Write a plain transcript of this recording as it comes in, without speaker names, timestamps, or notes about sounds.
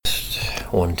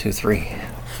1, 2, 3.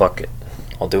 Fuck it.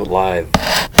 I'll do it live.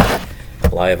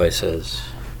 Live, I says.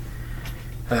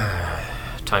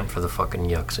 Time for the fucking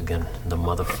yucks again. The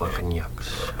motherfucking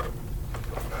yucks.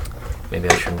 Maybe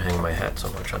I shouldn't hang my hat so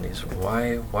much on these.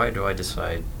 Why do I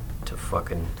decide to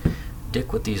fucking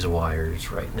dick with these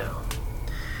wires right now?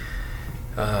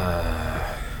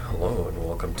 Hello and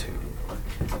welcome to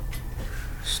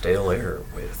Stale Air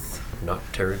with not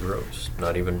Terry Gross.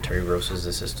 Not even Terry Gross's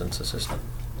assistant.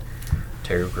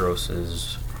 Terry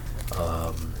Gross's,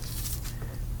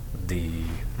 the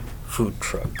food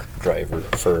truck driver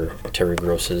for Terry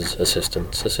Gross's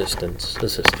assistants. This is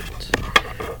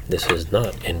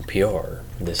not NPR.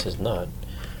 This is not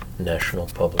National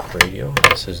Public Radio.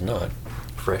 This is not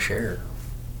Fresh Air.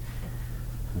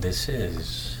 This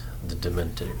is the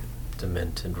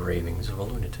demented ravings of a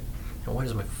lunatic. And why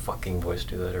does my fucking voice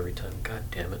do that every time? God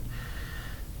damn it.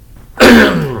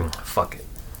 Fuck it.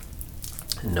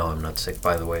 No, I'm not sick,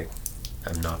 by the way.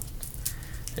 I'm not.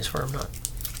 I swear I'm not.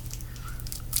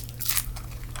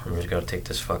 I'm just gonna take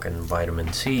this fucking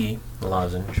vitamin C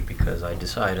lozenge because I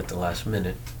decided at the last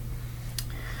minute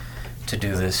to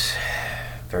do this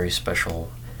very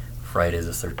special Friday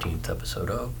the 13th episode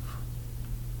of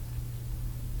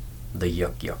the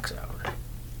Yucks Hour.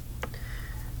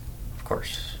 Of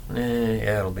course.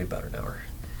 Yeah, it'll be about an hour.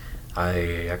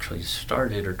 I actually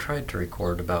started or tried to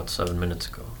record about 7 minutes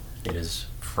ago. It is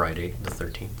Friday the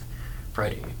 13th.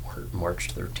 Friday, or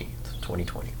March 13th,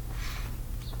 2020.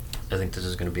 I think this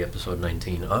is going to be episode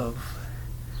 19 of,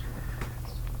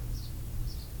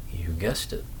 you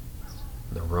guessed it,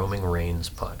 the Roaming Reigns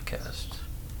podcast.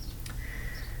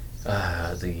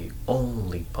 The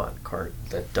only podcast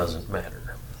that doesn't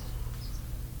matter.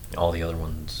 All the other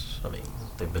ones, I mean,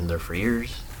 they've been there for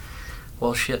years.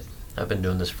 Well, shit, I've been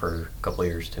doing this for a couple of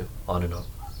years too, on and off.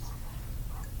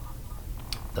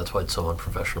 That's why it's so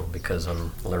unprofessional, because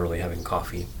I'm literally having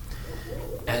coffee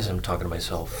as I'm talking to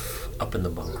myself up in the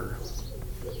bunker.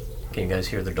 Can you guys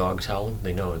hear the dogs howling?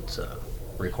 They know it's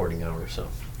recording hour, so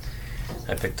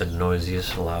I picked the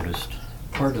noisiest, loudest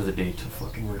part of the day to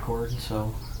fucking record,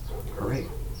 so hooray.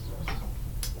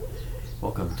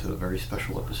 Welcome to a very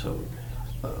special episode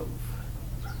of,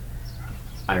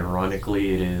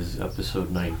 ironically, it is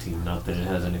episode 19, not that it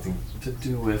has anything to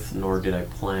do with, nor did I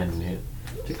plan it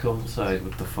to coincide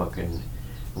with the fucking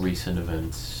recent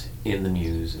events in the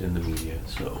news, in the media.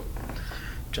 So,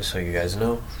 just so you guys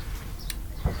know,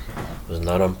 it was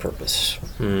not on purpose.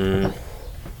 Bear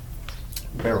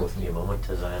with me a moment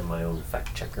as I am my own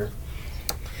fact checker,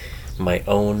 my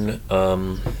own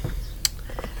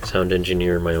sound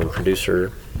engineer, my own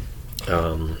producer,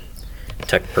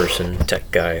 tech person, tech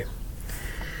guy.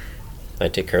 I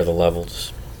take care of the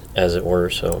levels, as it were,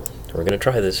 so we're going to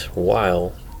try this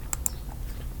while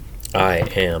I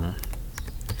am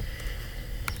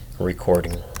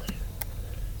recording.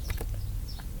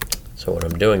 So what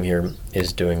I'm doing here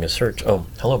is doing a search. Oh,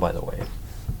 hello, by the way.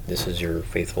 This is your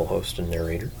faithful host and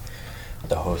narrator,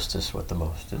 the hostess with the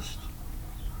mostest,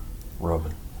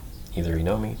 Roman. Either you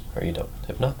know me or you don't.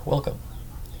 If not, welcome.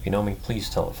 If you know me, please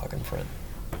tell a fucking friend.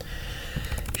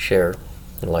 Share.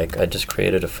 Like, I just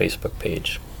created a Facebook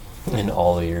page. In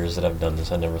all the years that I've done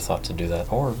this, I never thought to do that,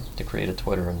 or to create a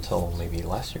Twitter until maybe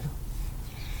last year.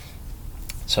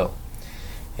 So,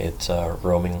 it's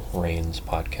Roaming Reigns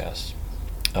podcast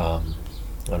on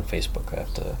Facebook. I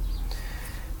have to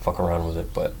fuck around with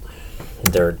it, but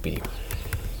there it be.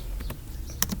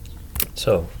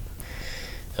 So,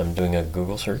 I'm doing a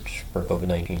Google search for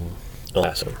COVID-19.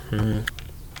 Awesome.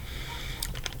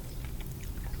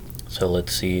 So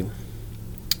let's see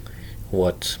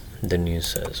what the news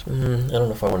says. I don't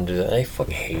know if I want to do that. I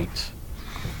fucking hate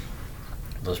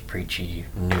those preachy,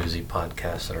 newsy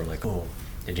podcasts that are like, oh,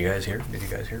 did you guys hear?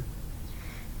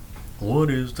 What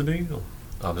is the deal?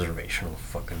 Observational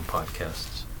fucking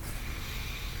podcasts.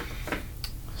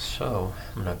 So,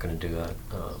 I'm not going to do that.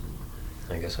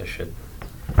 I guess I should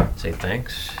say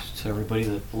thanks to everybody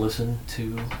that listened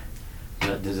to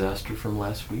that disaster from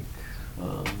last week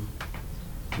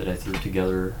that I threw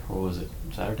together. What was it?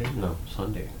 Saturday? No,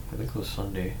 Sunday. I think it was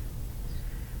Sunday.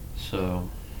 So,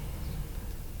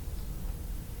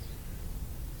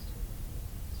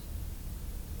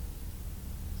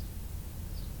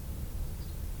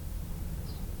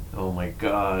 oh my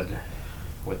god,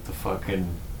 with the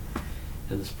fucking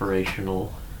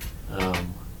inspirational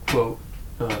quotable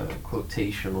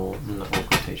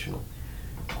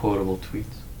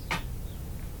tweets.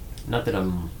 Not that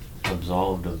I'm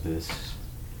absolved of this.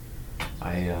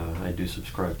 I do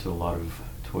subscribe to a lot of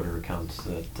Twitter accounts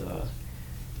that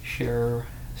share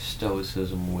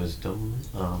stoicism, wisdom,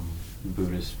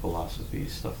 Buddhist philosophy,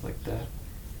 stuff like that.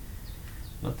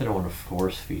 Not that I want to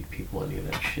force feed people any of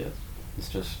that shit. It's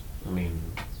just, I mean,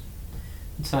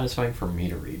 it's satisfying for me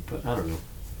to read, but I don't know.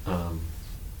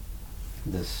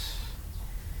 This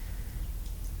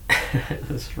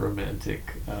this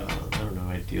romantic, I don't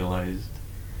know, idealized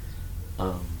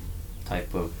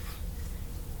type of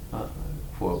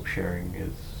quote sharing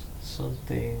is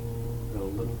something a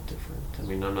little different. I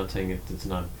mean, I'm not saying it's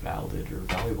not valid or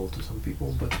valuable to some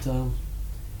people, but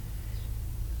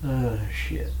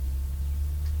shit.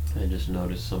 I just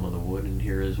noticed some of the wood in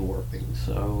here is warping,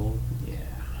 so yeah.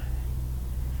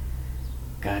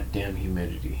 Goddamn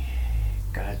humidity.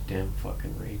 Goddamn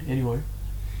fucking rain. Anyway,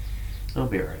 I'll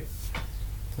be alright.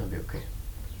 I'll be okay.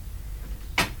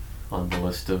 On the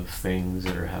list of things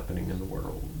that are happening in the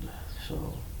world,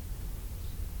 so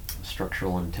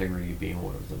structural integrity being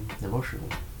one of them. Emotional.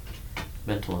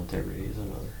 Mental integrity is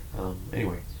another.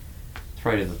 Anyway, it's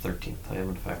Friday the 13th. I am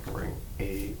in fact wearing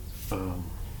a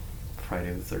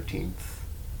Friday the 13th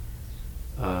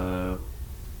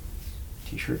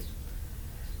t-shirt.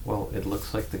 Well, it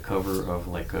looks like the cover of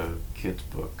like a kid's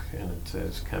book, and it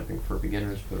says Camping for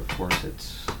Beginners, but of course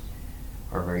it's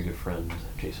our very good friend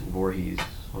Jason Voorhees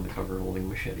on the cover holding a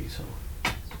machete, so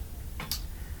I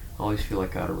always feel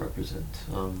like I gotta represent.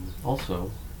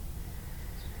 Also,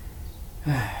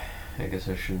 I guess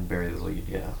I shouldn't bury the lead,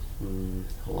 yeah.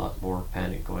 A lot more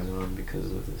panic going on because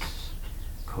of this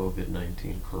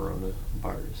COVID-19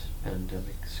 coronavirus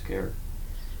pandemic scare.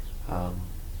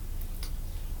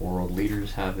 World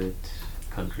leaders have it.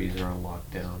 Countries are on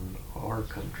lockdown. Our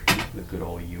country, the good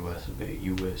old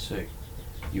USA.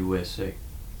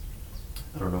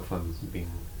 I don't know if I'm being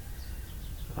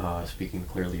speaking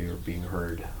clearly or being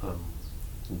heard. I'm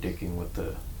digging with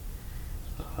the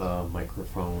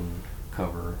microphone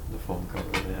cover, the foam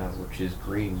cover that I have, which is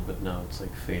green, but now it's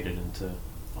like faded into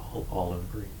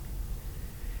olive green.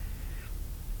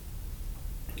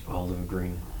 Olive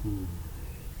green.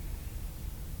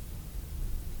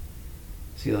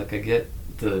 See, like I get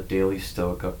the daily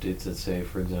Stoic updates that say,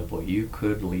 for example, you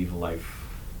could leave life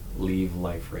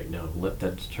right now. Let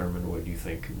that determine what you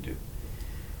think and do.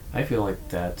 I feel like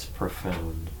that's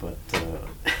profound, but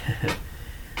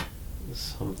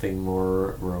something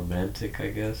more romantic,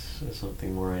 I guess,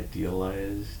 something more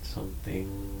idealized,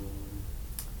 something.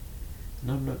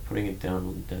 No, I'm not putting it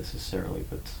down necessarily,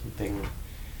 but something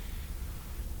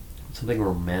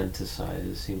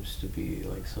romanticized seems to be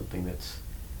like something that's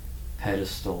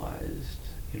pedestalized,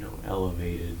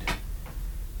 elevated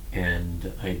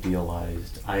and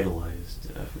idealized,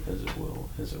 idolized, as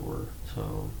it were.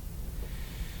 So,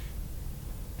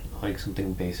 like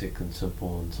something basic and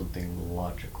simple and something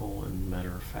logical and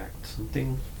matter of fact,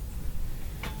 something,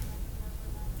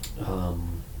 a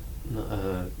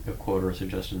quote or a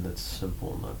suggestion that's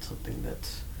simple, not something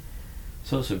that's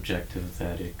so subjective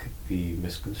that it could be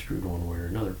misconstrued one way or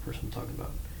another. Person talking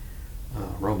about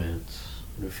romance,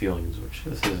 feelings, which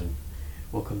this isn't.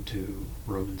 Welcome to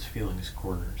Roman's Feelings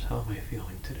Corners. How am I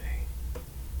feeling today?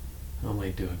 How am I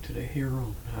doing today? Hey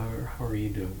Roman, how are you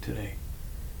doing today?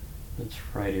 It's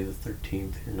Friday the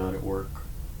 13th, you're not at work.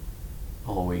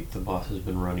 All week the boss has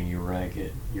been running you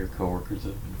ragged. Your coworkers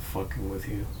have been fucking with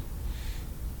you.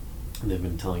 They've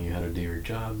been telling you how to do your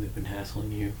job, they've been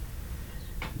hassling you.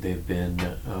 They've been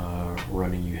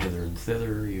running you hither and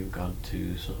thither. You've gone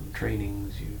to some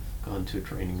trainings, you've gone to a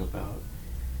training about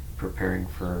preparing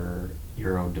for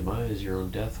your own demise, your own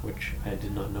death, which I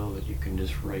did not know that you can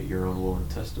just write your own will and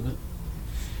testament,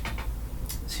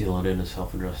 seal it in a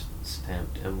self-addressed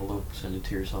stamped envelope, send it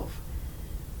to yourself,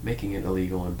 making it a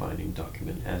legal and binding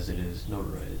document as it is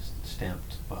notarized,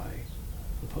 stamped by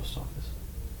the post office.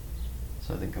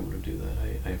 So I think I'm going to do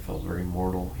that. I felt very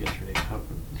mortal yesterday.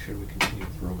 Should we continue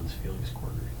with Roman's Feelings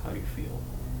Corner? How do you feel?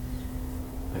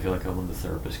 I feel like I'm on the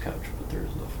therapist couch, but there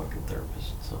is no fucking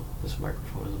therapist. So this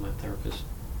microphone is my therapist.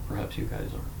 Perhaps you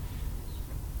guys are.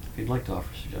 If you'd like to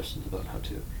offer suggestions about how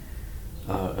to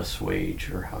assuage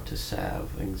or how to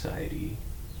salve anxiety,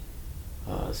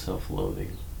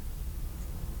 self-loathing,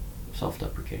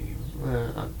 self-deprecating,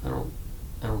 I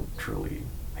don't truly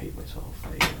hate myself.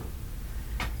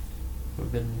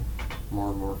 I've been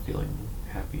more and more feeling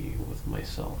happy with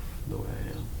myself the way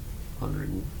I am.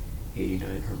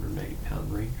 189, 190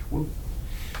 pound range. Woo!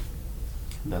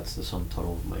 And that's the sum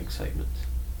total of my excitement.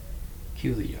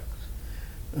 Cue the yucks.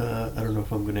 I don't know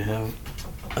if I'm gonna have.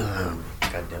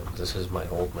 Goddamn, this is my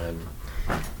old man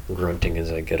grunting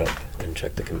as I get up and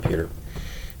check the computer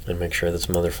and make sure this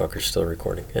motherfucker's still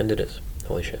recording. And it is.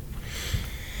 Holy shit.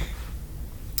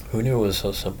 Who knew it was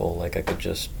so simple? Like I could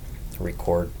just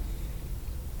record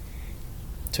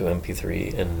to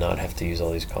MP3 and not have to use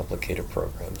all these complicated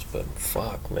programs, but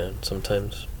fuck, man,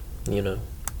 sometimes,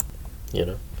 you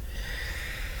know?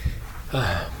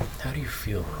 How do you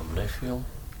feel, Roman?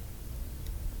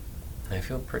 I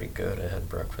feel pretty good. I had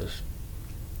breakfast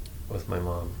with my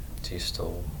mom. She's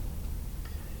still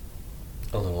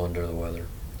a little under the weather,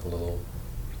 a little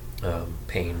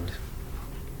pained.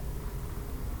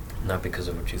 Not because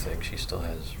of what you think. She still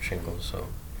has shingles, so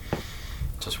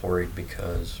just worried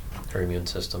because her immune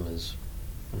system is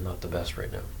not the best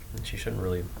right now. And she shouldn't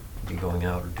really be going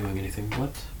out or doing anything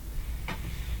but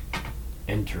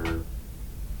enter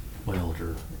my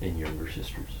older and younger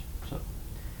sisters. So I'm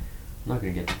not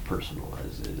going to get too personal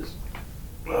as it is.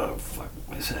 Oh, fuck,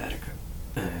 my sciatica.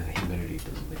 Humidity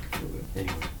doesn't make it feel good.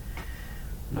 Anyway,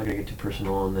 I'm not going to get too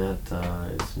personal on that.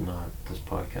 It's not, this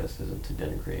podcast isn't to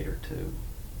denigrate or to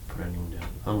put anyone down.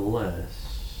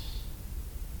 Unless,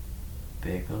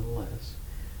 big unless,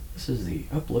 this is the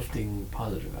uplifting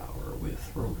positive hour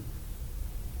with Roman.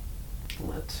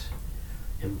 Let's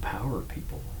empower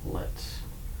people. Let's,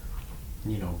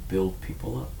 build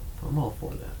people up. I'm all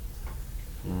for that.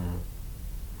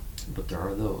 But there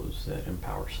are those that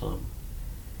empower some,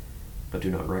 but do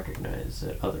not recognize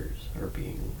that others are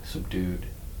being subdued,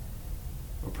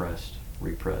 oppressed,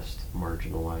 repressed,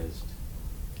 marginalized,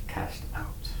 cast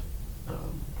out.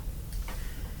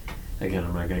 Again,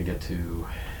 I'm not going to get to,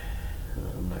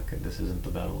 this isn't the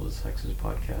Battle of the Sexes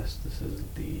podcast. This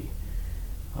isn't the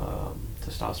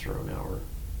testosterone hour.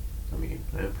 I mean,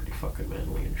 I am pretty fucking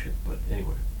manly and shit, but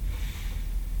anyway.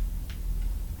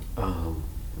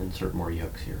 Insert more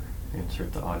yucks here.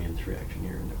 Insert the audience reaction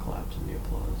here and the claps and the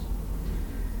applause.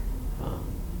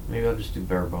 Maybe I'll just do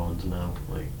bare bones now.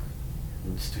 Like,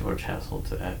 it's too much hassle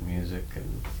to add music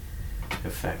and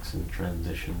effects and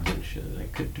transitions and shit. I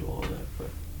could do all that, but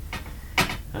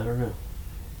I don't know.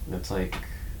 It's like,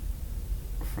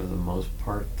 for the most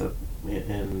part,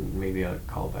 and maybe I'd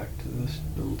call back to this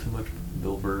a little too much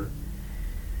Bill Burr.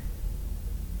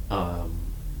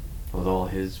 With all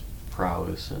his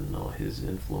prowess and all his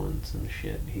influence and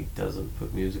shit, he doesn't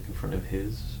put music in front of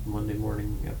his Monday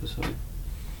morning episode.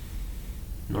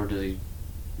 Nor does he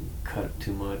cut it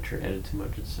too much or edit too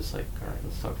much. It's just like, alright,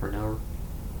 let's talk for an hour.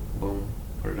 Boom,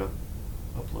 put it up,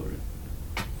 upload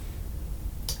it.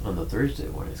 On the Thursday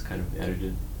one, it's kind of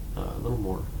edited a little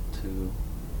more to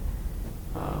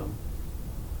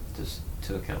just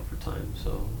to account for time.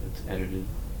 So it's edited.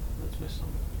 That's my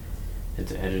stomach.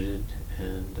 It's edited,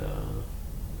 and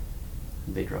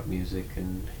they drop music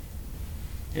and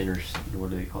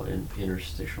what do they call it?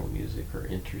 Interstitial music or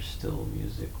interstill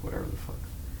music, whatever the fuck.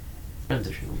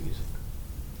 Transitional music.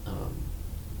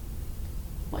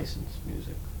 Licensed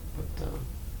music. But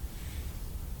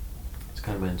it's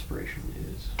kind of my inspiration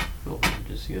is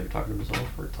just either talking to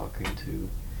myself or talking to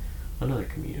another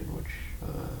comedian, which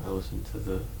I listened to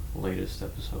the latest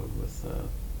episode with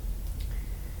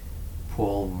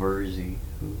Paul Verzi,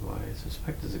 who I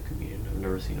suspect is a comedian. I've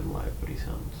never seen him live, but he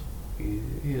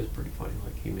is pretty funny.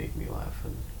 Like, he made me laugh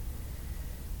and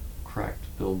cracked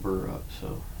Bill Burr up,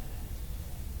 so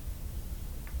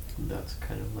that's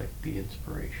kind of like the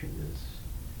inspiration, is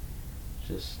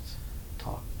just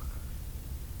talk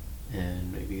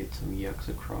and maybe get some yucks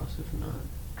across. If not,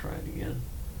 try it again.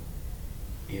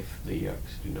 If the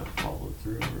yucks do not follow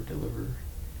through or deliver,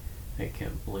 I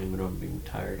can't blame it on being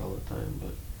tired all the time,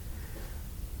 but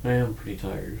I am pretty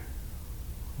tired.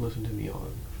 Listen to me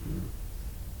on.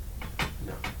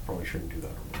 No, probably shouldn't do that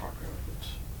on the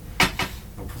podcast.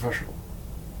 I'm professional.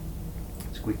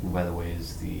 Squeaking, by the way,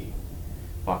 is the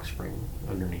box spring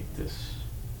underneath this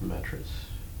mattress,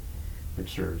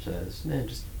 which serves as,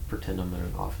 just pretend I'm in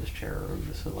an office chair or in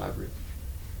this elaborate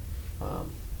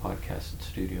podcasted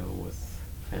studio with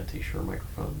fancy Shure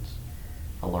microphones,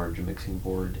 a large mixing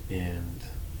board, and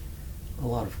a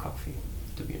lot of coffee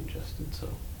to be ingested. So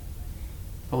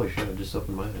holy shit, I just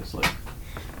opened my eyes. Like,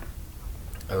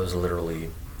 I was literally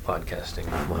podcasting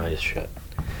with my eyes shut,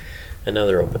 and now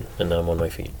they're open, and now I'm on my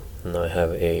feet, and now I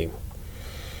have a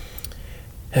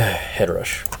head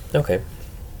rush. Okay,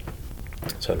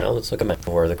 so now let's look at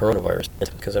for the coronavirus,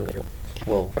 because I'm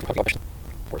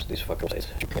force these fucking plays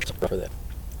for that.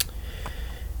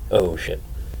 Oh shit,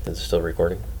 is it still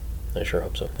recording? I sure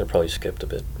hope so. It probably skipped a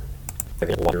bit.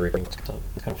 Water recording. It's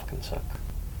gonna fucking suck.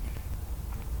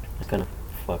 It's gonna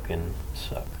fucking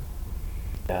suck.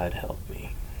 God help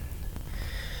me.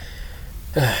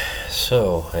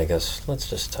 So, I guess let's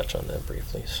just touch on that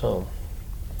briefly. So,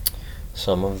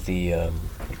 some of the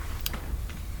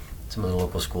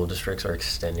local school districts are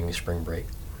extending spring break.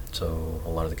 So, a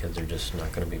lot of the kids are just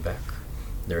not going to be back.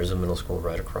 There is a middle school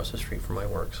right across the street from my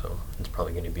work, so it's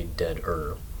probably going to be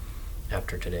dead-er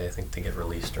after today. I think they get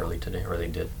released early today, or they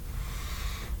did.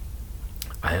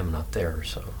 I am not there,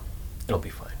 so it'll be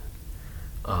fine.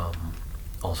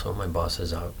 Also, my boss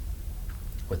is out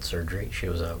with surgery. She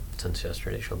was out since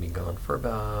yesterday. She'll be gone for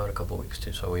about a couple weeks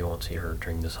too, so we won't see her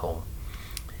during this whole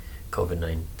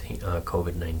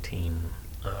COVID-19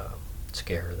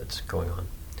 scare that's going on.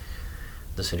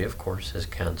 The city, of course, has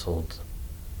canceled.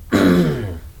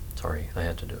 Sorry, I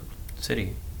had to do it. The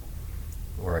city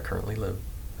where I currently live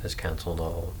has canceled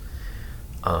all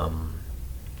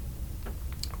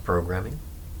programming,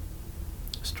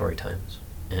 story times,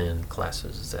 and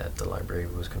classes that the library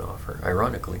was going to offer.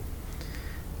 Ironically,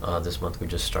 this month we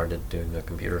just started doing a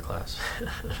computer class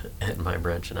at my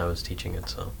branch, and I was teaching it,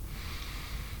 so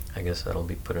I guess that'll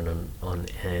be put on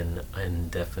an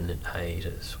indefinite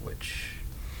hiatus, which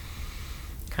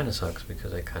kind of sucks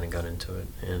because I kind of got into it,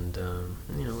 and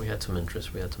we had some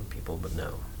interest, we had some people, but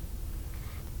no.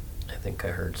 I think I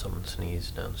heard someone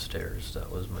sneeze downstairs.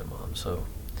 That was my mom, so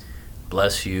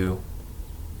bless you.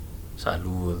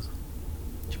 Salud.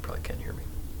 She probably can't hear me.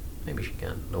 Maybe she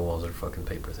can. The walls are fucking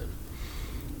paper thin.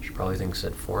 She probably thinks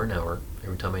that for an hour,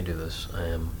 every time I do this, I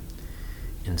am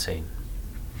insane.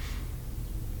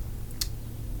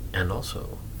 And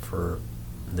also, for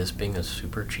this being a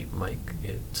super cheap mic,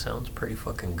 it sounds pretty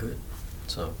fucking good.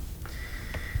 So,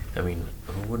 I mean,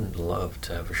 who wouldn't love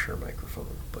to have a Shure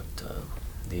microphone? But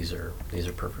these are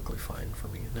perfectly fine for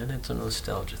me. And it's a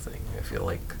nostalgia thing. I feel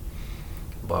like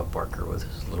Bob Barker with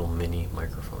his little mini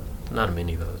microphone. Not a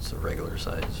mini though, it's a regular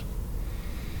size.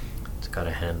 It's got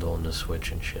a handle and a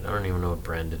switch and shit. I don't even know what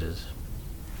brand it is.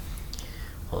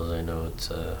 All I know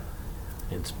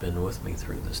it's been with me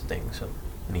through this thing, so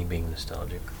me being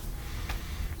nostalgic.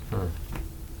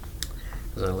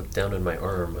 As I look down at my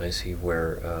arm, I see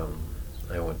where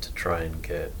I went to try and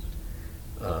get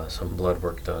some blood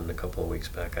work done a couple of weeks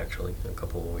back, actually, a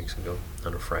couple of weeks ago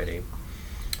on a Friday.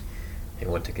 I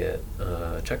went to get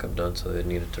a checkup done, so they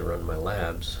needed to run my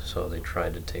labs, so they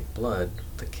tried to take blood.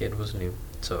 The kid was new,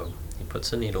 so he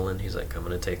puts a needle in. He's like, I'm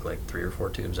going to take like 3 or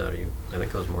 4 tubes out of you. I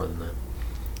think it was more than that.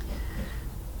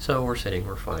 So we're sitting,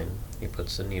 we're fine. He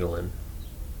puts the needle in.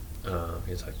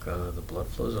 He's like, the blood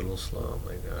flow's a little slow. I'm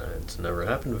like, it's never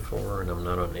happened before, and I'm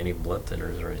not on any blood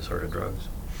thinners or any sort of drugs.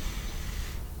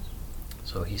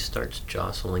 So he starts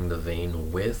jostling the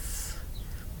vein with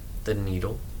the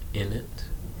needle in it.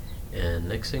 And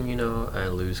next thing you know, I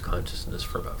lose consciousness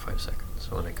for about 5 seconds.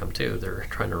 So when I come to, they're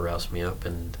trying to rouse me up,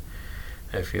 and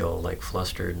I feel like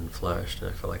flustered and flushed, and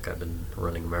I feel like I've been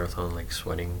running a marathon, like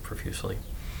sweating profusely.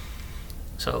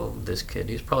 So this kid,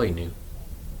 he's probably new.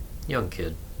 Young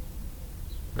kid.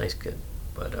 Nice kid.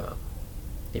 But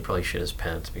he probably shit his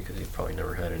pants because he's probably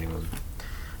never had anyone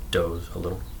doze a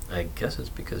little. I guess it's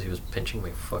because he was pinching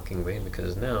my fucking vein,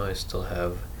 because now I still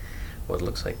have what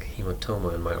looks like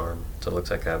hematoma in my arm. So it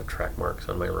looks like I have track marks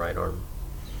on my right arm.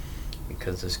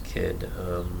 Because this kid,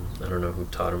 I don't know who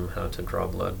taught him how to draw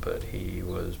blood, but he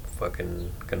was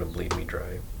fucking gonna bleed me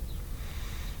dry.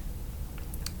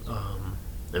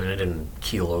 I mean, I didn't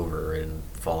keel over and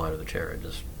fall out of the chair. I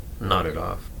just nodded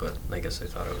off, but I guess they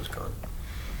thought I was gone.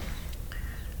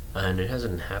 And it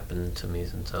hasn't happened to me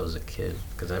since I was a kid,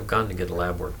 because I've gone to get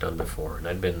lab work done before, and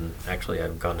I've gone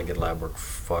to get lab work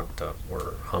fucked up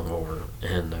or hungover,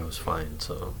 and I was fine.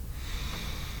 So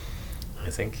I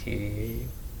think he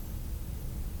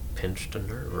pinched a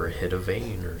nerve or hit a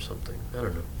vein or something. I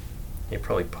don't know. He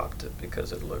probably popped it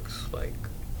because it looks like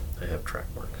I have track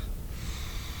marks.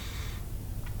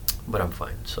 But I'm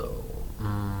fine. So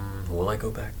will I go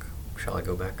back? Shall I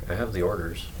go back? I have the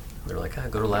orders. They're like,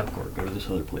 go to LabCorp, go to this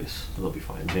other place. They'll be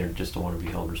fine. They just don't want to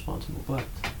be held responsible. But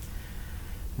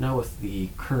now with the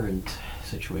current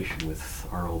situation with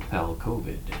our old pal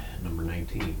COVID, number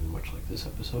 19, much like this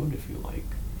episode, if you like,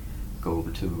 go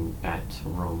over to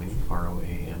 @roaming,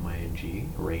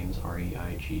 ROAMING, Reigns,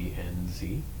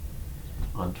 REIGNZ,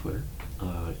 on Twitter.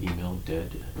 Email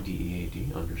dead,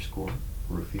 DEAD, _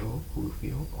 Rufio,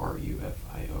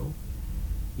 RUFIO.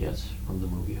 Yes, from the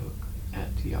movie Hook,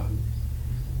 @Yahoo.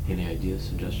 Any ideas,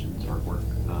 suggestions, artwork,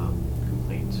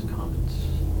 complaints, comments,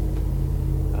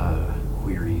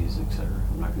 queries, etc.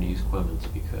 I'm not going to use Clemens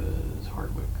because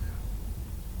Hardwick,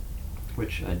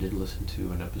 which I did listen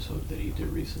to an episode that he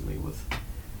did recently with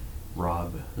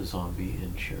Rob Zombie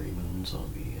and Sherry Moon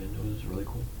Zombie, and it was really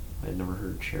cool. I had never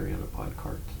heard Sherry on a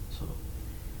podcast, so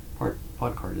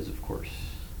Podcart is, of course,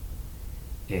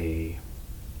 a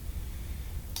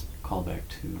callback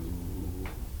to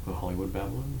the Hollywood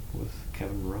Babylon with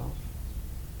Kevin and Ralph.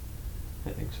 I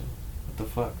think so. What the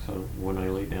fuck? So when I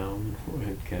lay down,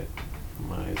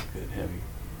 my eyes get heavy,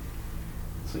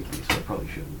 sleepy, so I probably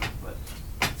shouldn't, but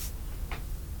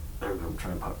I don't know, I'm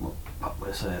trying to pop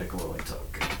my sciatica while I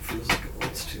talk. It feels like it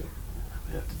wants to.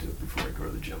 I have to do it before I go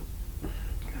to the gym.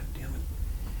 God damn it.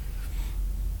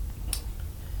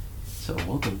 So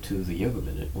welcome to the Yoga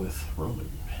Minute with Roman.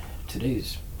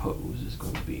 Today's pose is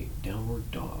going to be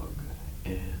downward dog,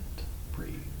 and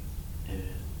breathe and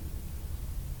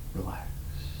relax.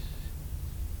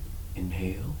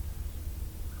 Inhale.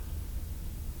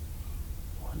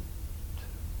 1, 2,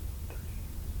 3,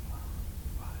 4,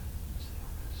 5, 6,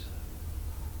 7.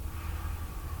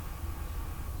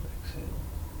 Exhale.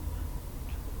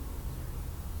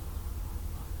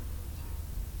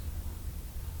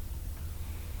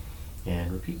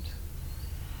 And repeat.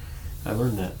 I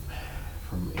learned that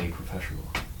from a professional,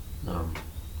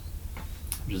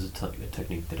 which is a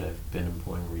technique that I've been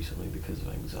employing recently because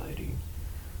of anxiety,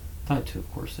 tied to,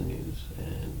 of course, the news,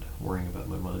 and worrying about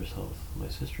my mother's health, my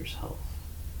sister's health,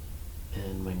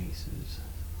 and my niece's,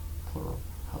 plural,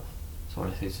 health. So when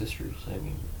I say sisters, I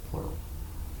mean plural.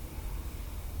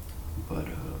 But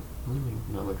really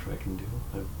not much I can do.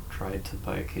 I've tried to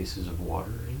buy cases of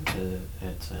water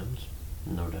at Sam's,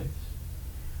 no dice.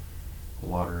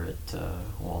 Water at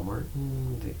Walmart,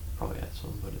 they probably had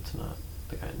some, but it's not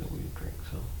the kind that we drink.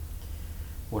 So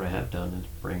what I have done is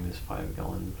bring this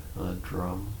 5-gallon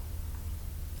drum,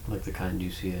 like the kind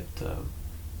you see at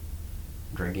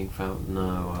drinking fountain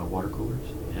water coolers,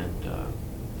 and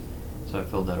so I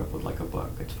filled that up with like a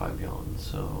buck. It's 5 gallons,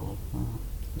 so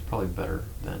it's probably better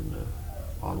than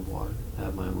bottled water. I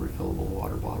have my own refillable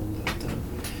water bottle that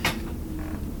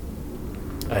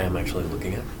I am actually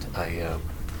looking at. I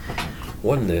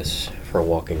won this for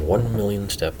walking 1 million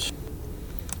steps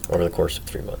over the course of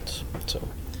 3 months. So,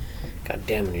 god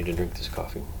damn, I need to drink this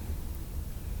coffee.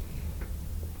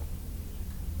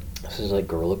 This is like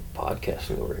guerrilla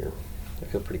podcasting over here. I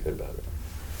feel pretty good about it.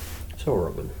 So,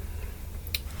 Roman,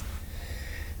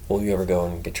 will you ever go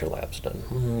and get your labs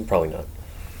done? Probably not.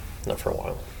 Not for a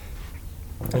while.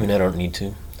 I mean, I don't need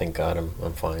to. Thank God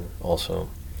I'm fine. Also,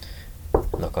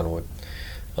 knock on wood.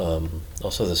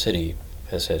 Also, the city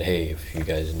has said, hey, if you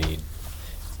guys need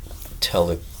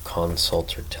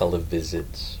teleconsults or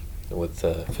televisits with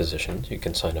physicians, you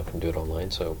can sign up and do it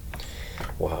online. So,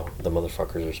 wow, the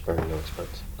motherfuckers are sparing no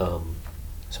expense.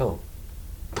 So,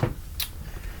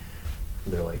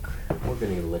 they're like, we're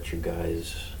going to let you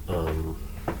guys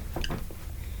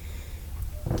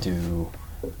do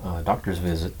doctor's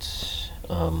visits.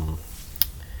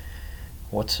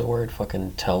 What's the word?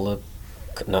 Fucking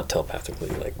not telepathically,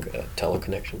 like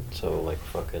teleconnection. So like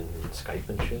fucking Skype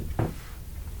and shit.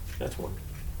 That's one.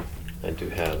 I do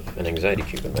have an anxiety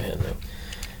cube in my hand now.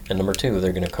 And number 2,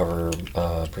 they're going to cover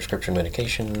prescription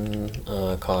medication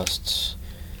costs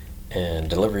and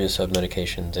delivery of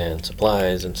sub-medications and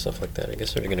supplies and stuff like that. I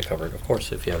guess they're going to cover it, of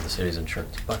course, if you have the city's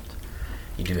insurance. But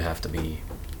you do have to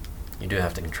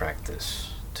contract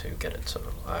this to get it. So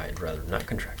I'd rather not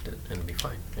contract it and be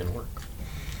fine and work.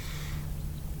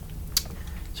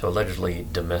 So allegedly,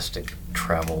 domestic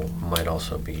travel might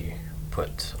also be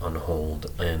put on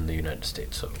hold in the United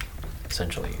States. So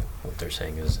essentially, what they're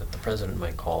saying is that the president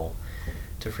might call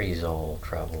to freeze all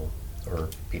travel or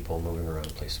people moving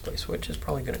around place to place, which is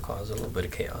probably going to cause a little bit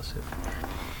of chaos if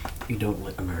you don't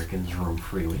let Americans roam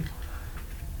freely.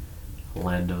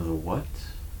 Land of the what?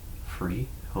 Free.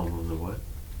 Home of the what?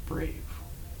 Brave.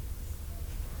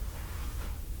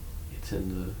 It's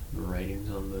in the writings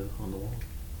on the wall.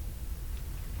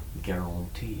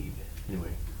 Guaranteed.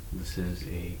 Anyway, this is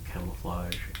a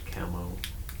camouflage camo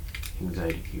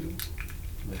anxiety cube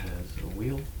that has a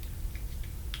wheel,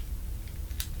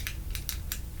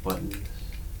 buttons,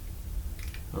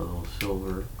 a little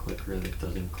silver clicker that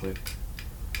doesn't click,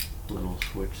 little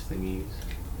switch thingies,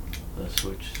 a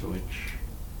switch,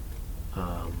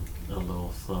 a little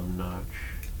thumb notch,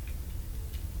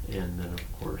 and then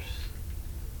of course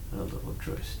a little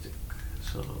joystick.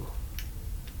 So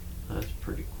that's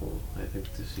pretty cool. I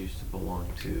think this used to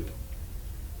belong to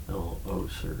El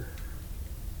Oso,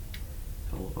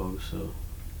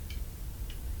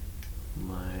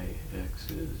 my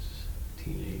ex's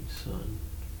teenage son,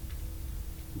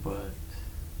 but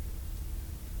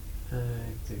I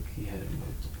think he had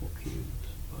multiple cubes,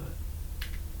 but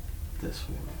this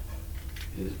one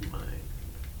is mine.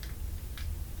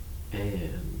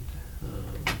 And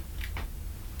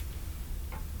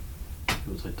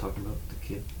was I talking about the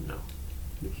kid? No,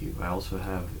 the cube. I also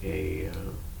have a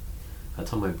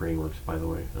that's how my brain works, by the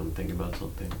way. I'm thinking about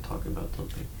something, talking about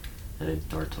something, and it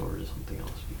darts over to something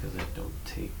else because I don't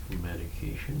take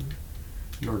medication,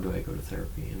 nor do I go to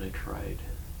therapy. And I tried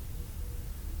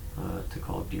to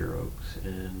call Deer Oaks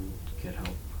and get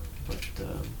help, but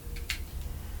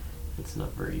it's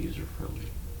not very user-friendly.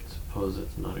 I suppose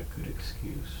it's not a good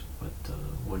excuse, but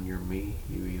when you're me,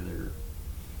 you either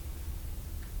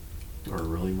are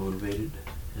really motivated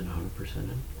and 100%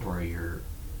 in, or you're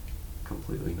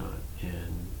completely not,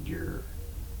 and you're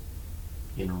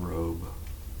in a robe,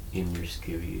 in your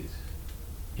skivvies,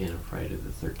 in a Friday the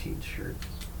 13th shirt,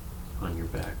 on your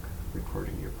back,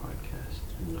 recording your podcast,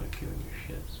 and not giving a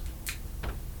shit.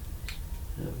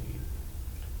 I mean,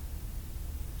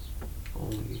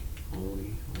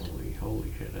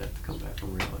 holy shit, I had to come back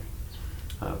from reality.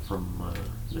 From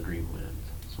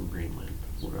Greenland.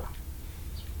 Ura.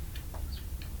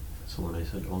 So when I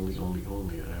said only,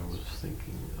 I was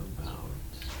thinking about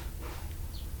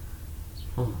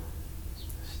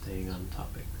staying on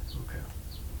topic. Okay.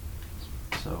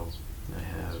 So I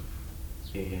have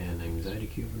an anxiety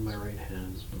cube in my right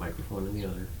hand, the microphone in the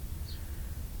other.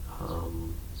 I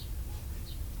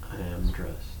am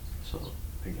dressed, so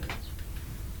again,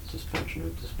 suspension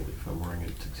of disbelief. I'm wearing a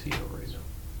tuxedo right now.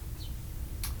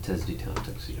 Tesdy Town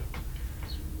tuxedo.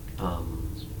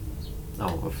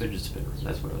 A fidget spinner.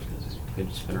 That's what I was going to say.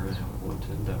 Fidget spinner I have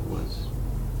wanted that was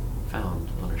found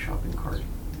on a shopping cart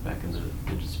back in the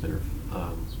fidget spinner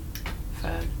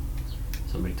fad.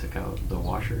 Somebody took out the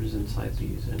washers inside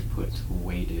these and put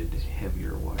weighted,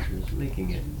 heavier washers,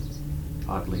 making it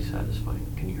oddly satisfying.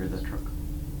 Can you hear that truck?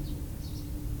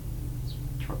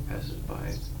 Truck passes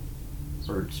by.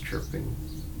 Birds chirping.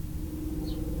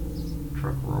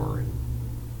 Truck roaring.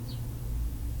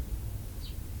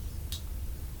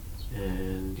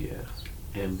 And yeah,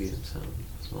 ambient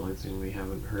sounds. The only thing we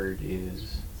haven't heard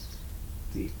is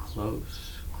the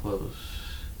close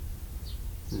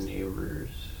neighbor's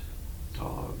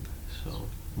dog.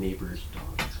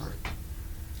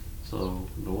 So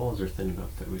the walls are thin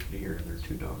enough that we could hear there are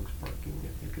two dogs barking.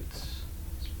 I think it's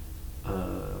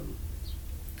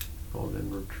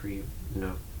golden retriever.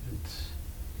 No, it's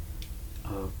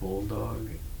a bulldog.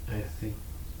 I think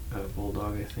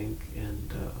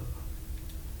and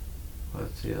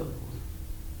what's the other one?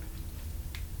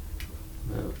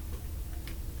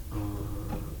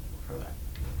 For that.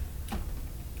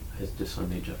 It's just on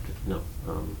the objective. No.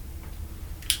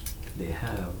 They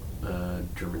have a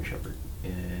German Shepherd,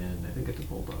 and I think it's a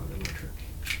bulldog. I'm not sure.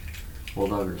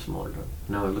 Bulldog or a smaller dog.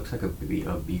 No, it looks like a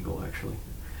beagle actually.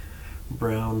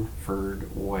 Brown,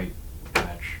 furred, white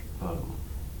patch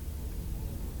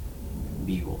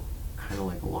beagle, kind of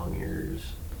like long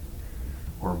ears,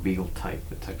 or beagle type.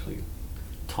 It's actually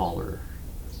taller,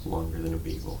 longer than a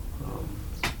beagle.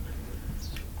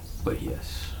 But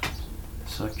yes,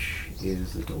 such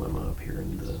is the dilemma up here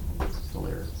in the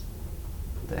lair.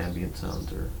 The ambient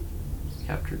sounds are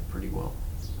captured pretty well.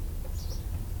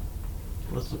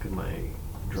 Let's look at my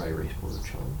dry erase board,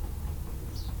 shall we?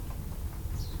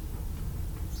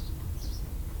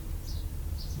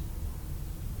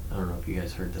 I don't know if you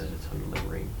guys heard that. It sounded like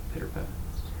rain, pitter pat.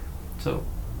 So,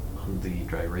 on the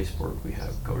dry erase board, we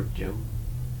have go to the gym,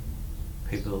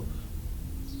 pay bills,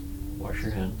 wash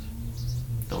your hands,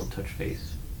 don't touch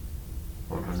face,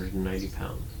 190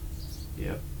 pounds.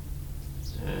 Yep.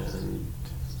 And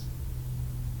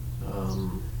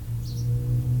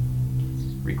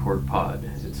record pod,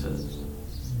 it says.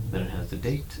 Then it has the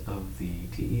date of the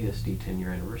TESD 10-year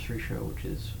anniversary show, which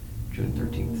is June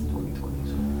 13th, 2020.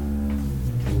 So,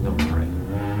 numbers right.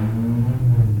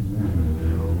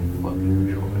 No fucking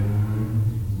joy.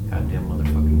 Goddamn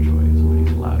motherfucking joy.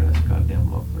 Somebody's loud ass goddamn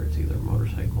muffler. It's either a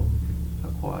motorcycle, a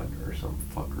quad, or some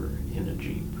fucker in a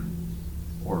Jeep,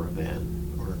 or a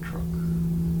van, or a truck.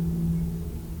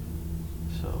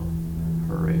 So,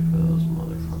 hooray for those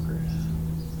motherfuckers.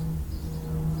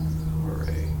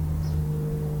 Hooray.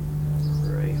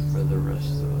 Hooray for the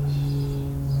rest of us.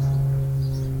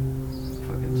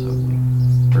 Fucking so bleak.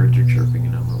 Birds are chirping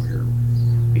and I'm over here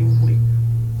being bleak.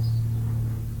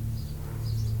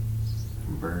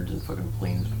 Birds and fucking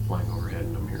planes flying overhead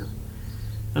and I'm here.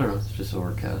 I don't know, it's just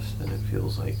overcast and it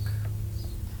feels like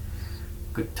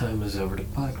good time as ever to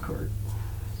podcast.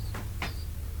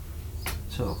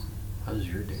 So, how's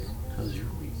your day? How's your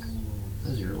week?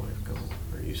 How's your life going?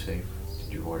 Are you safe?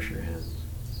 Did you wash your hands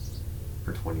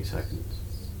for 20 seconds?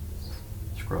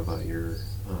 Scrub out your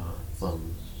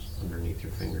thumbs underneath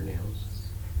your fingernails.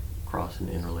 Cross and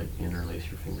interlace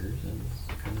your fingers and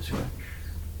kind of scratch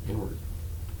inward.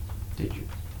 Did you?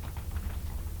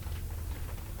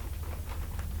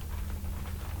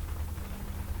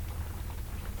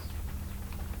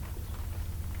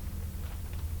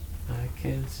 I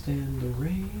can't stand the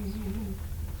rain.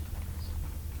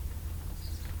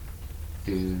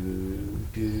 Do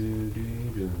do do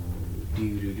do do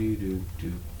do do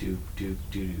do do do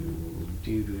do do do do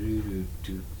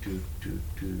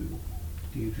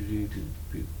do do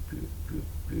do do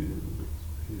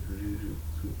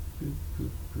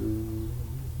do.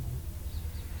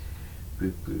 No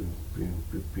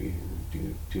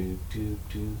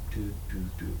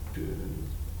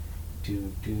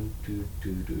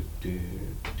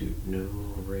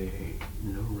rain,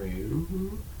 no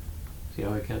rain. See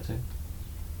how I can't sing?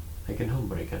 I can hum,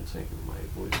 but I can't sing. My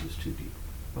voice is too deep.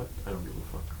 But I don't give a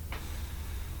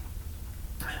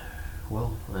fuck.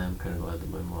 Well, I am kind of glad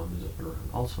that my mom is up and around.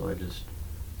 Also, I just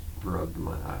rubbed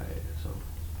my eye, so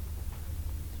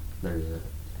there's that.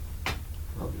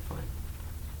 I'll be fine.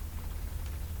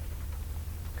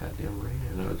 Goddamn rain.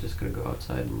 And I was just gonna go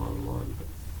outside and mow the lawn, but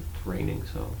it's raining,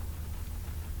 so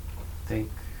I think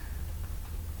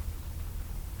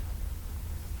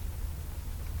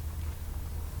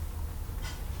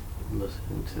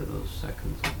listening to those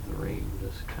seconds of the rain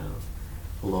just kind of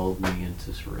lulled me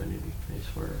into serenity. I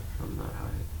swear, I'm not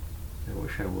high. I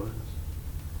wish I was.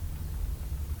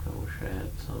 I wish I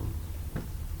had some.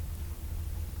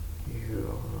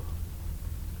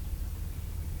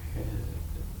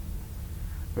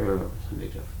 Sunday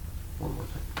Jeff. One more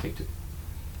time. Take two.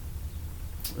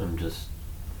 I'm just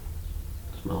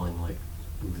smelling like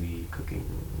the cooking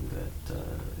that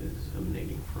is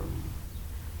emanating from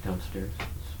downstairs.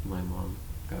 It's my mom.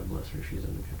 God bless her. She's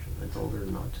in the kitchen. I told her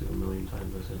not to a million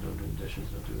times. I said, don't do the dishes,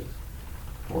 don't do this.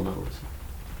 Will not listen.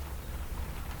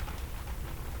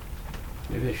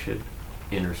 Maybe I should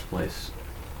intersplice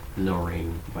No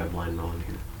Rain by Blind Melon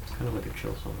here. It's kind of like a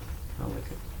chill song. I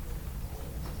like it.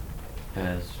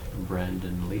 As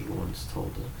Brandon Lee once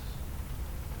told us,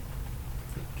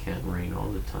 it can't rain all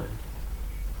the time.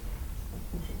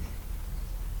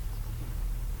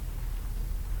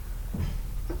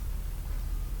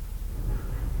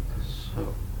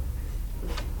 So,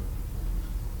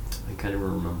 I can't even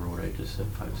remember what I just said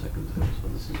 5 seconds ago, so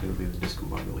this is going to be the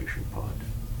Discombobulation Pod.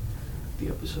 The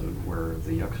episode where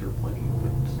the yucks are plenty,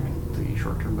 but the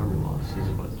short-term memory loss is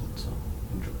abundant, so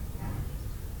enjoy.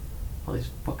 All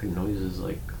these fucking noises,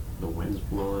 like the wind's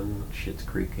blowing, shit's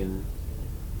creaking,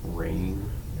 rain,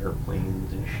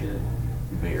 airplanes and shit,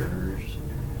 bears,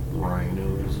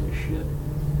 rhinos and shit.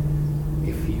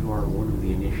 If you are one of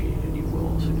the initiated, you will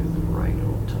also do the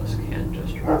rhino tusk hand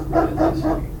gesture as they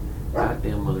say,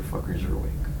 goddamn motherfuckers are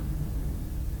awake.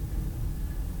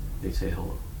 They say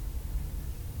hello.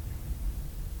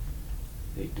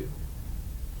 They do.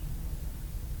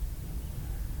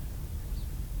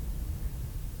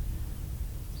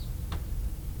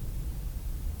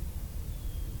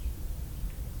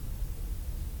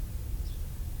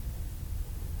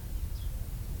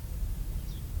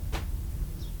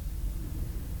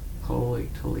 Holy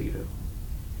Toledo.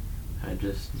 I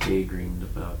just daydreamed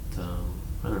about, I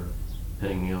don't know,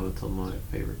 hanging out with some of my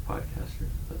favorite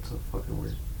podcasters. That's so fucking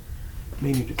weird.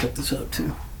 May need to cut this out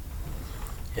too.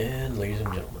 And ladies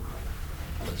and gentlemen,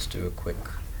 let's do a quick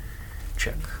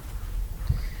check.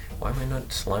 Why am I not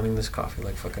sliming this coffee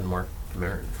like fucking Mark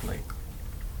Maron? Like,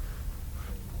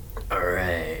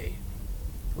 alright,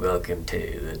 welcome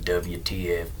to the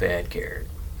WTF podcast.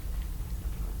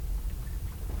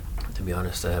 To be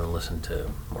honest, I haven't listened to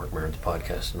Mark Maron's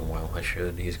podcast in a while. I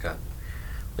should. He's got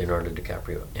Leonardo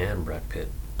DiCaprio and Brad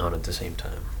Pitt on at the same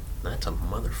time. That's a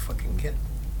motherfucking get.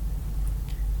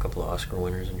 A couple of Oscar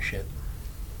winners and shit.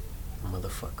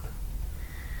 Motherfucker.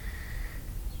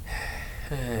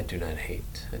 I do not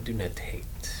hate. I do not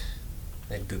hate.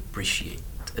 I do appreciate.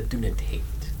 I do not hate.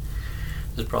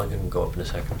 This is probably going to go up in a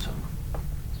second, so.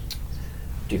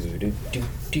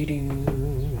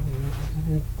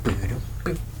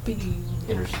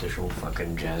 Interstitial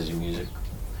fucking jazzy music.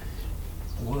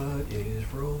 What is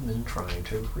Roman trying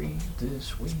to read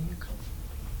this week?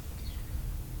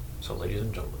 So, ladies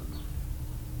and gentlemen,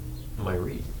 my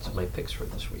reads, my picks for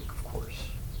this week, of course.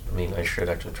 I mean, I should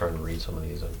actually try and read some of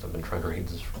these. I've been trying to read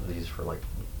these for like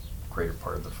a greater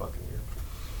part of the fucking year.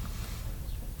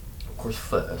 Of course,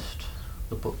 first,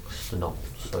 the books, the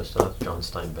novels. So I still have John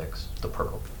Steinbeck's The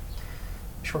Pearl.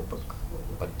 Short book,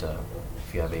 but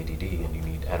if you have ADD and you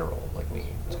need Adderall like me,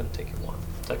 it's going to take you a while.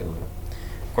 Secondly,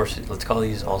 of course, let's call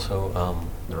these also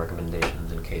the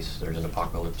recommendations in case there's an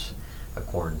apocalypse, a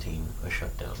quarantine, a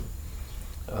shutdown,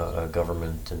 a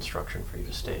government instruction for you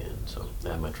to stay in. So I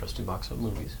have my trusty box of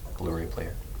movies, Blu-ray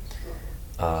player,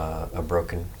 a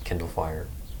broken Kindle Fire,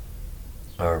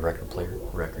 a record player,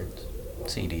 records,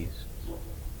 CDs,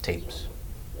 tapes.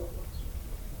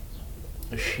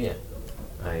 Shit.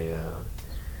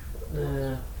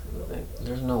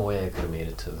 There's no way I could have made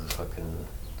it to the fucking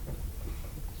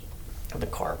the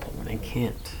carpool. I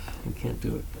can't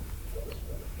do it.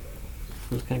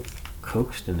 I was kind of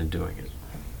coaxed into doing it.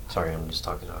 Sorry, I'm just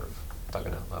talking out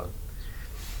loud.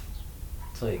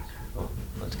 It's like, oh,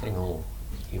 it's getting a little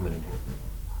humid in here.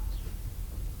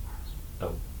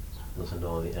 Oh, listen to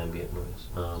all the ambient noise.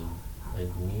 I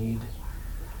need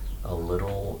a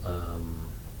little,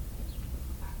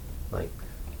 like,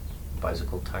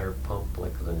 bicycle tire pump,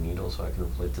 like the needle, so I can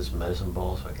inflate this medicine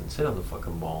ball, so I can sit on the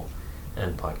fucking ball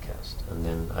and podcast, and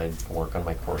then I'd work on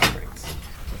my core strength.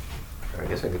 I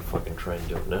guess I could fucking try and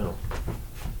do it now.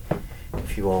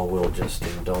 If you all will just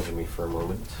indulge me for a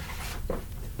moment.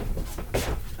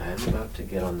 I am about to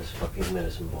get on this fucking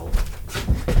medicine ball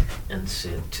and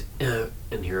sit,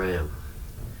 and here I am,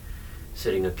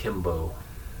 sitting akimbo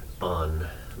on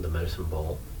the medicine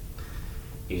ball,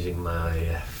 using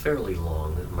my fairly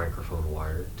long microphone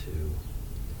wire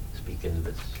to speak into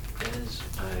this as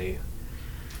I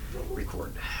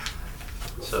record.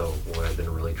 So what I've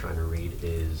been really trying to read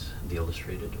is The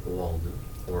Illustrated Walden,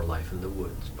 or Life in the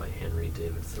Woods by Henry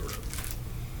David Thoreau.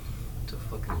 It's a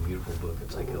fucking beautiful book.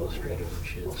 It's like illustrated and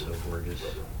shit, so gorgeous.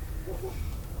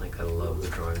 Like, I love the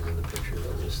drawings and the pictures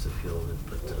and just the feel of it,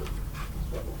 but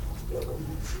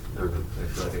I don't know, I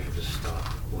feel like I should just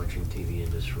stop watching TV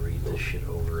and just read this shit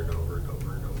over and over and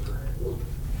over and over.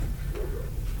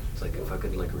 It's like if I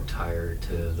could, like, retire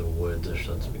to the woods or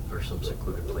some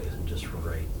secluded place and just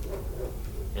write.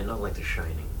 And not like The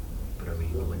Shining, but I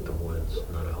mean like the woods,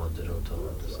 not a haunted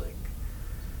hotel, just like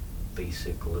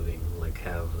basic living, like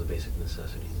have the basic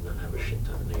necessities, not have a shit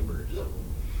ton of neighbors.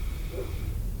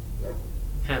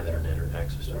 Have internet or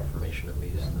access to information at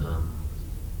least,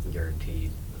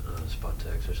 guaranteed spot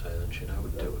to exercise and shit, I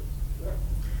would do it.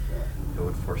 I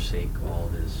would forsake all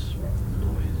this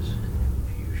noise and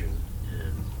confusion,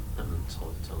 and it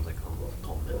sounds like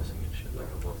all menacing and shit, like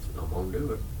I won't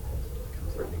do it. Like I'm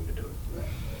threatening to do it.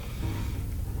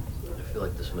 I feel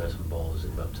like this medicine ball is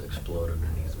about to explode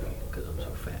underneath me because I'm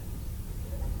so fat.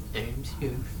 I'm so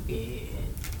fat.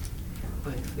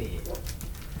 But fat.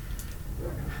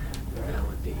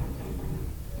 Validate.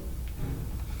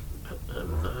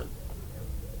 I'm not,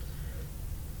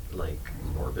 like,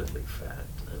 morbidly fat.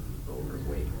 I'm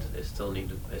overweight. I still need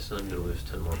to lose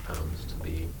 10 more pounds to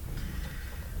be,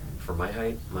 for my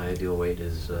height, my ideal weight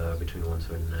is between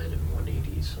 179 and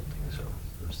 180 something, so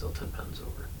I'm still 10 pounds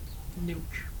over.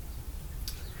 Nooch.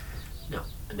 Now,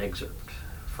 an excerpt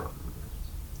from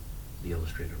The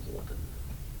Illustrated Walden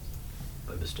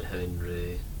by Mr.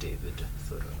 Henry David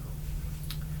Thoreau.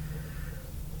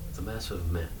 The mass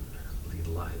of men lead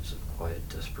lives of quiet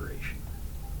desperation.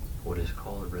 What is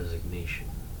called resignation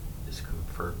is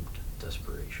confirmed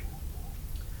desperation.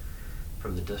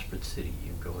 From the desperate city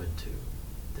you go into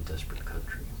the desperate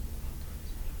country,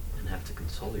 and have to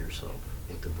console yourself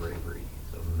with the bravery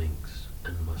of minks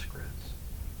and muskrats.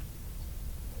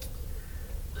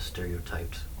 A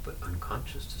stereotyped but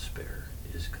unconscious despair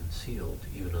is concealed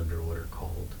even under what are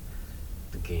called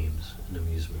the games and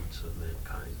amusements of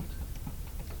mankind.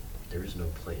 There is no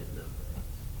play in them,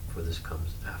 for this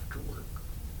comes after work,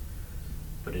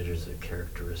 but it is a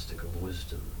characteristic of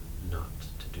wisdom not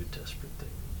to do desperate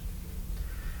things.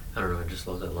 I don't know, I just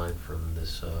love that line from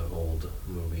this old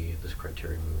movie, this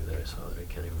Criterion movie that I saw that I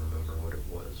can't even remember what it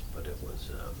was, but it was,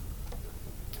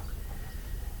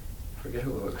 I forget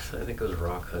who it was. I think it was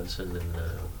Rock Hudson and,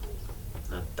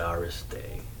 not Doris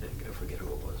Day. I forget who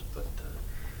it was, but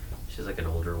she's like an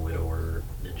older widower,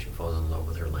 and she falls in love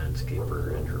with her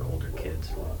landscaper and her older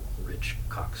kids, rich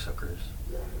cocksuckers.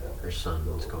 Her son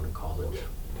is going to college.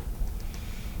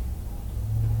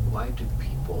 Why do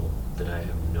people that I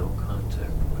have no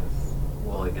contact with,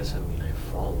 well, I guess I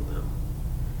follow them,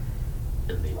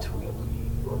 and they tweet me.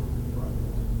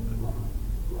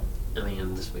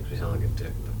 This makes me sound like a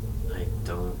dick, but I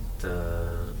don't,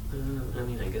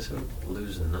 I guess I would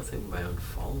lose nothing by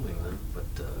unfollowing them,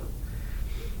 but,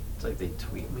 it's like they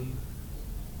tweet me.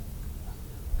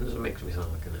 This makes me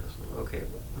sound like an asshole. Okay,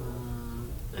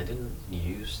 I didn't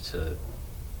used to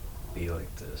be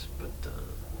like this, but,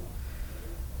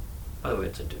 by the way,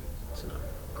 it's a dude. It's not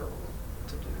a girl.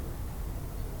 It's a dude.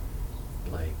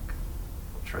 Like,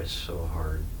 tries so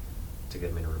hard to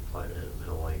get me to reply to him.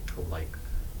 He'll like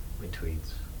my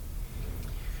tweets,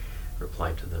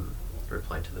 reply to them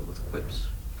with quips,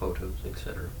 photos,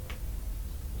 etc.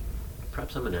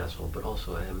 Perhaps I'm an asshole, but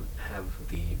also I have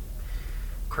the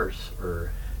curse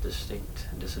or distinct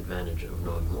disadvantage of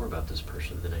knowing more about this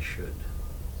person than I should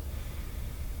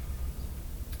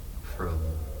from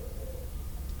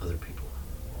other people.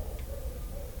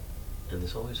 And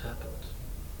this always happens.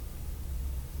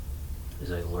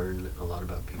 As I learn a lot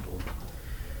about people,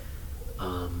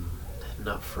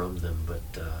 not from them, but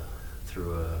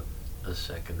through a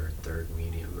second or third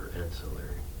medium or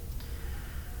ancillary.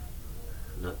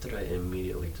 Not that I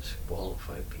immediately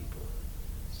disqualify people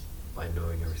by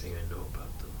knowing everything I know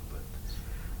about them, but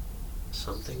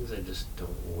some things I just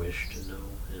don't wish to know,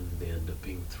 and they end up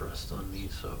being thrust on me,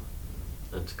 so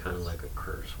that's kind of like a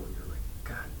curse when you're like,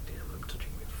 God damn, I'm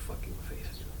touching my fucking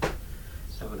face. I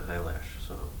have an eyelash,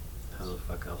 so how the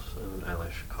fuck else? I have an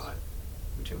eyelash caught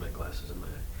between my glasses and my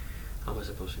eye. How am I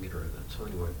supposed to get rid of that? So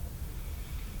anyway,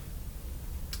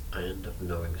 I end up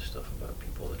knowing stuff about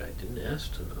people that I didn't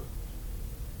ask to know.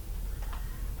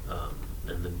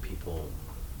 And then people,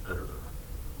 I don't know.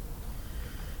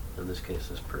 In this case,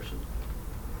 this person.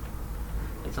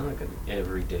 It's not like an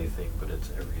everyday thing, but it's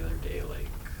every other day,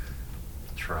 like,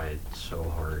 tried so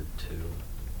hard to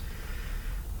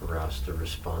roust a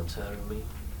response out of me.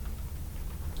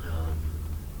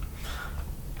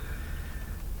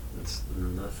 It's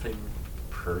nothing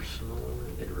personal.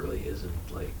 It really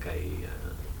isn't. Like, I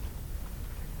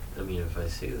mean, if I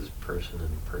see this person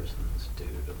in person's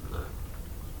dude, I'm not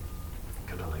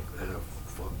gonna like, ah,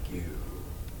 fuck you,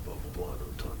 blah blah blah,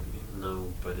 don't talk to me.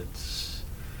 No, but it's,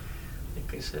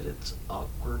 like I said, it's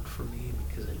awkward for me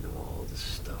because I know all this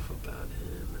stuff about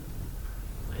him, and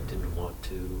I didn't want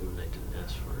to, and I didn't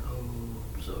ask for it.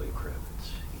 Oh, Zoe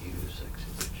Kravitz, you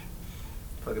sexy bitch.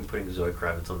 Fucking putting Zoe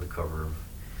Kravitz on the cover of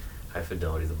High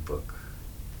Fidelity, the book.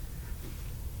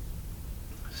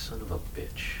 Son of a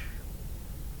bitch.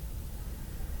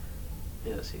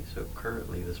 Yeah, see, so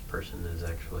currently this person is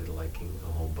actually liking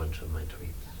a whole bunch of my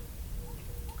tweets.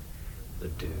 The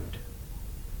dude.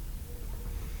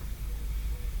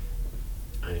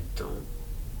 I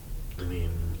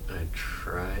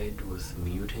tried with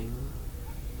muting.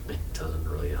 It doesn't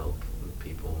really help.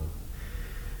 People,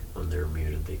 when they're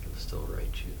muted, they can still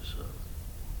write you, so.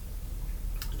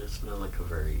 And it's not like a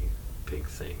very big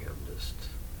thing. I'm just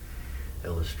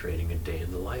illustrating a day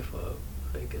in the life of,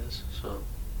 I guess, so.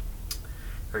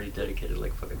 I already dedicated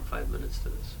like fucking 5 minutes to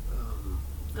this.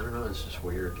 I don't know, it's just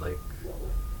weird, like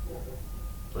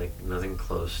nothing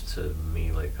close to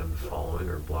me like unfollowing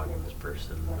or blocking this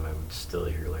person. I would still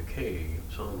hear like, hey,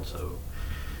 so-and-so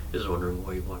is wondering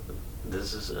why you blocked them.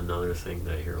 This is another thing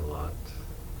that I hear a lot.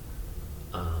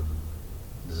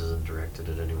 This isn't directed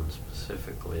at anyone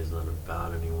specifically, it's not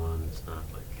about anyone, it's not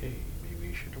like, hey, maybe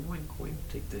you should wink, wink,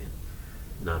 take the hint.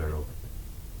 Not at all.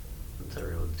 It's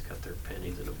everyone's got their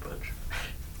panties in a bunch.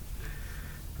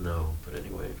 No, but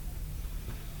anyway,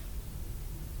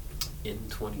 in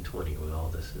 2020, with all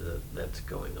this that's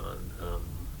going on,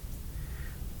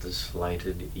 the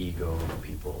slighted ego of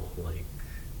people, like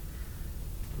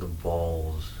the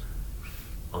balls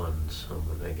on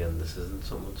someone. Again, this isn't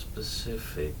someone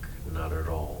specific, not at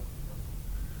all.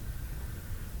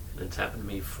 And it's happened to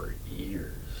me for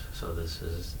years, so it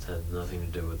has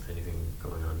nothing to do with anything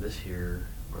going on this year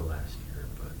or last year,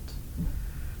 but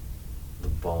the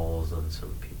balls on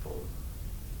some people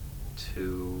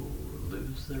to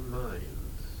lose their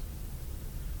minds.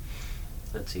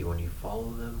 Let's see, when you follow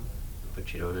them,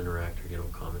 but you don't interact or you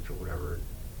don't comment or whatever,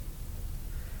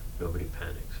 nobody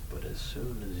panics. But as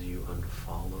soon as you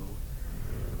unfollow,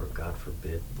 or God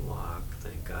forbid, block,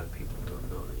 thank God people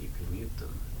don't know that you can mute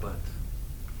them. But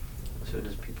as soon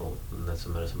as people, and that's a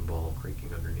medicine ball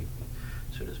creaking underneath me,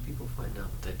 as soon as people find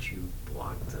out that you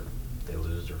blocked them, they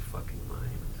lose their fucking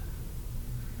mind.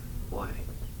 Why?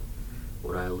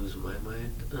 Would I lose my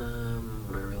mind?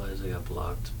 When I realized I got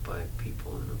blocked by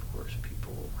people, and of course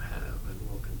people have and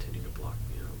will continue to block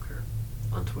me, I don't care.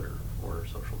 On Twitter, or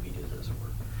social media as it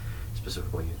were.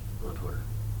 Specifically on Twitter.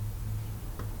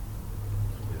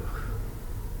 Yeah.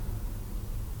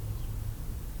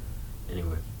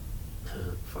 Anyway,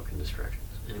 fucking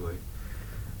distractions. Anyway,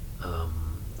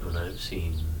 when I've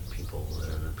seen people that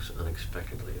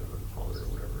unexpectedly have unfollowed or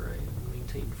whatever, I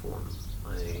maintain form.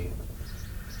 I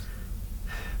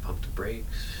pump the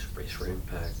brakes, brace for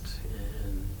impact,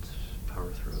 and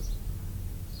power through it.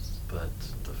 But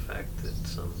the fact that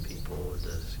some people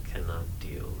just cannot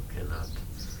deal, cannot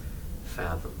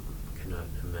fathom, cannot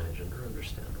imagine or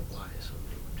understand why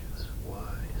somebody would do that,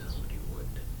 why somebody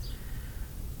would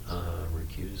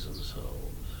recuse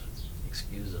themselves,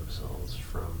 excuse themselves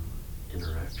from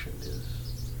interaction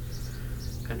is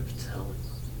kind of telling.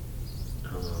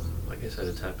 Like I said,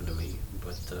 it's happened to me,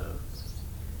 but I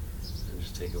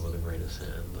just take it with a grain of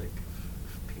sand. Like,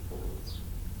 if people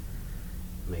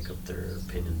make up their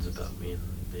opinions about me and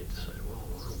they decide, well,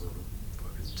 I don't want to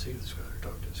fucking see this guy or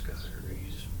talk to this guy or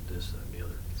he's this, that, and the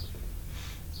other.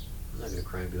 I'm not gonna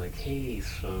cry and be like, hey,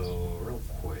 so real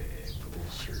quick, a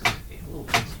little survey,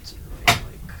 like,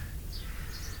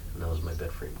 and that was my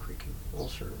bed frame creaking. A little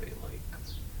survey, like,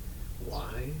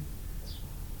 why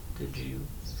did you?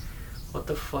 What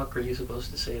the fuck are you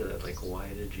supposed to say to that? Like,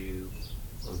 why did you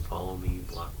unfollow me,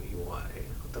 block me? Why?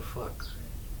 What the fuck?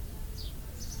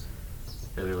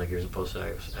 I mean, like, you're supposed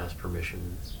to ask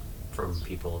permission from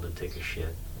people to take a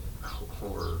shit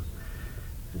or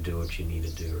do what you need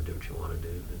to do or do what you want to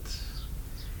do.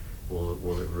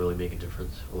 Will it really make a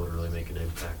difference? Will it really make an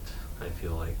impact? I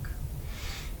feel like,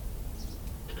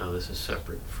 this is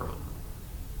separate from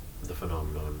the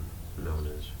phenomenon known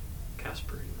as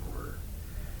caspering or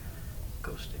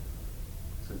ghosting.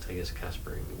 Since I guess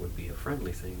caspering would be a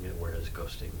friendly thing, whereas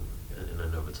ghosting in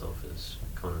and of itself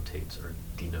connotates or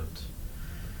denotes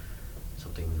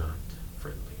something not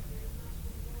friendly.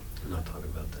 I'm not talking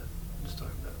about that. I'm just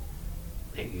talking about,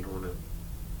 hey, you don't want to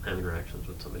have interactions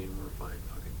with somebody anymore, fine,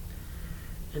 fucking.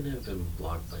 And I've been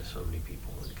blocked by so many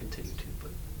people and continue to,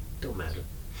 but don't matter.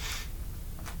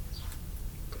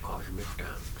 The caution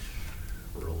down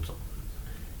rolls on.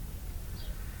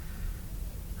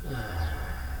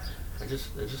 I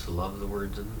just love the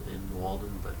words in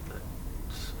Walden, but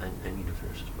I need to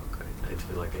finish this book. I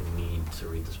feel like I need to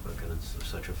read this book, and it's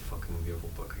such a fucking beautiful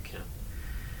book.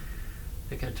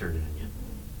 I can't turn it in yet.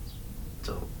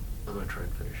 So I'm gonna try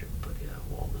and finish it. But yeah,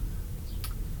 Walden.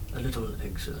 A little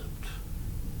excerpt.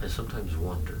 I sometimes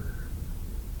wonder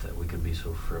that we can be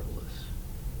so frivolous,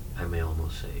 I may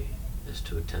almost say, as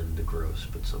to attend the gross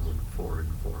but somewhat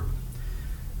foreign form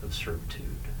of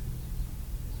servitude.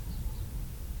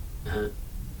 I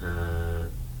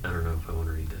don't know if I want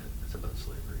to read that. It's about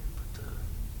slavery,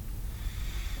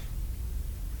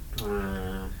 but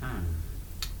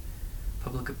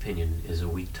public opinion is a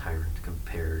weak tyrant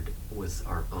compared with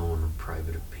our own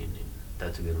private opinion.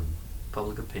 That's a good one.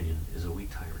 Public opinion is a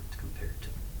weak tyrant compared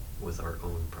with our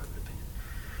own private opinion.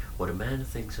 What a man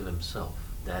thinks of himself,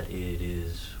 that it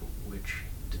is which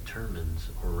determines,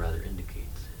 or rather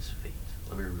indicates, his fate.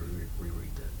 Let me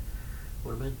reread that.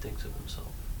 What a man thinks of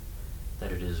himself,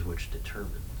 that it is which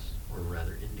determines, or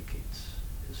rather indicates,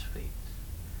 his fate.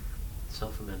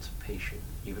 Self-emancipation,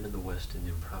 even in the West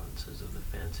Indian provinces of the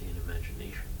fancy and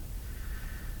imagination.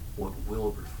 What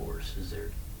Wilberforce is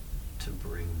there to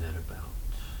bring that about?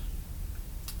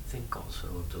 Think also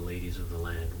of the ladies of the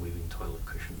land weaving toilet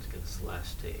cushions against the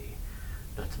last day,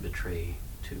 not to betray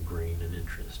too green an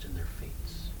interest in their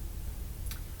fates.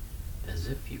 As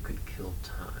if you could kill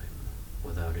time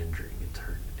without injuring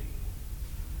eternity.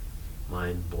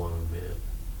 Mind blown, man.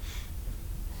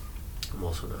 I'm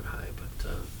also not high, but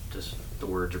just the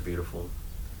words are beautiful.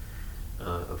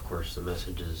 Of course, the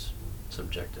message is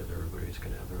subjective. Everybody's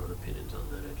going to have their own opinions on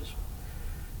that. I just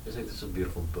think this is a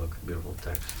beautiful book, beautiful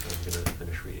text. I'm going to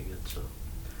finish reading it. So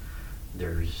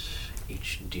there's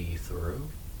H.D. Thoreau.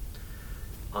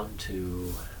 On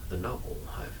to the novel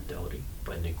High Fidelity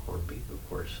by Nick Hornby. Of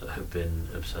course, I've been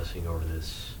obsessing over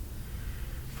this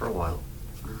for a while.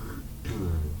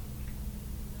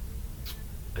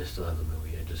 I still have the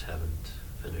movie, I just haven't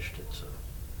finished it, so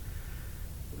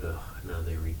now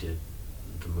they redid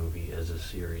the movie as a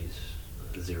series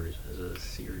on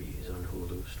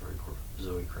Hulu starring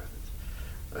Zoe Kravitz.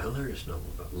 A hilarious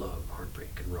novel about love,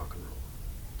 heartbreak, and rock and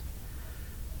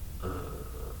roll.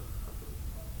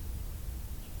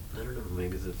 I don't know,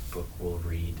 maybe the book will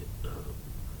read, I'm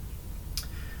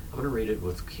going to read it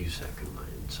with Cusack in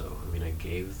mind, so, I mean, I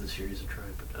gave the series a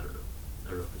try, but I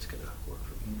don't know if it's going to work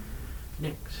for me.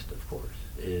 Next, of course,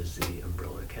 is the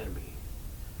Umbrella Academy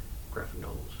graphic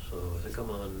novels. So I think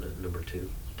I'm on number 2,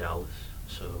 Dallas.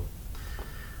 So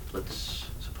let's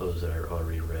suppose that I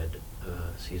already read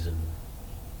season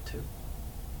 2.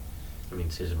 I mean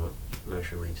season 1. I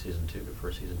should read season 2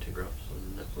 before season 2 drops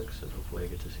on Netflix, and hopefully I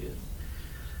get to see it.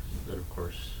 And then, of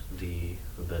course, the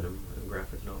Venom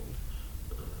graphic novels,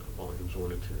 volumes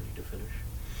 1 and 2 I need to finish.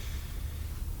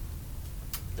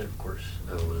 Then, of course,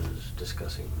 I was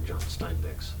discussing John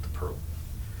Steinbeck's The Pearl,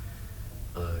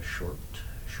 short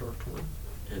one.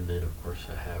 And then, of course,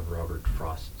 I have Robert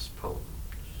Frost's poems.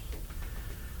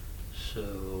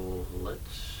 So,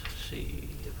 let's see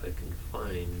if I can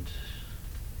find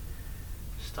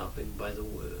Stopping by the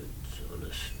Woods on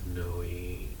a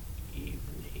Snowy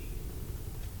Evening.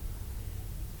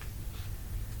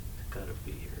 It's gotta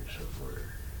be here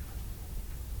somewhere.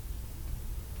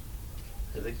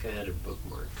 I think I had it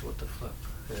bookmarked. What the fuck?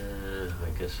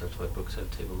 I guess that's why books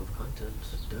have table of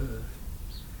contents. Duh.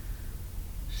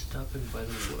 Stopping by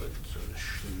the Woods on a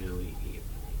Snowy Evening.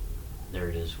 There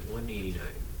it is, 189.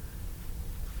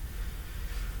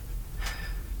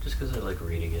 Just because I like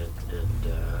reading it, and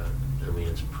I mean,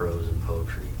 it's prose and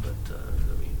poetry, but I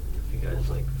mean, if you guys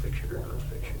like fiction or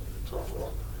non-fiction, it's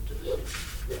all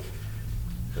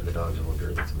and the dogs will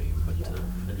agree with me, but I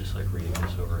just like reading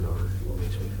this over and over. It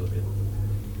makes me feel good.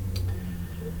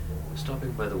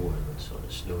 Stopping by the Woods on a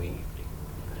Snowy Evening.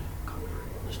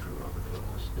 Copyright Mr. Robert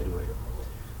Frost. Anyway,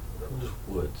 whose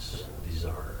woods these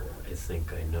are, I I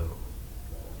think I know.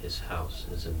 His house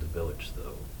is in the village,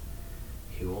 though.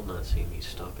 He will not see me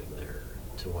stopping there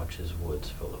to watch his woods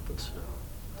fill up with snow.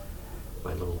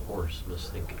 My little horse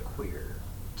must think it queer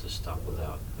to stop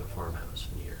without a farmhouse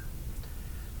near.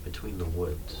 Between the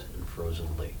woods and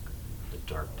frozen lake, the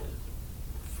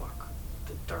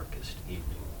darkest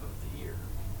evening of the year.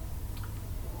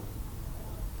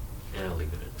 And I'll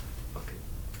leave it in. Fuck it.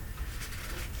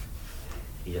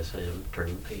 Yes, I am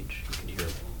turning the page. You can hear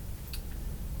him.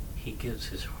 He gives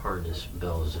his harness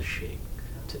bells a shake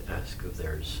to ask if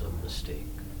there is some mistake.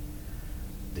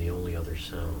 The only other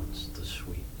sounds the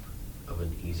sweep of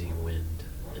an easy wind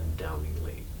and downy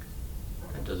lake.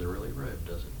 That doesn't really rhyme,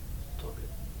 does it? It's all good.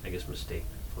 I guess mistake,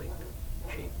 flake,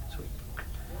 shake, sweep.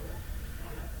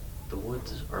 The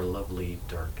woods are lovely,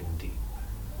 dark and deep,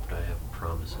 but I have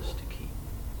promises to keep,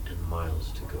 and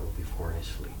miles to go before I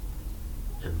sleep,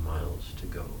 and miles to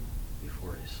go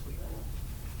before I sleep.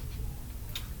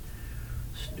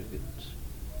 Snoogans.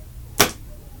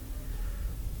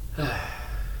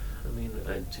 I mean,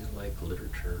 I do like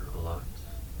literature a lot.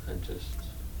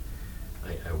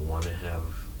 I want to have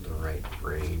the right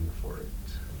brain for it.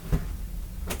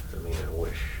 I mean, I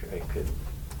wish I could.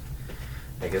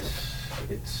 I guess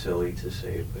it's silly to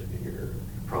say, but you're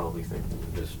probably thinking,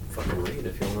 just fucking read.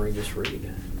 If you want to read, just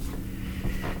read.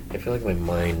 I feel like my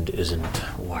mind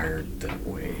isn't wired that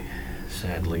way,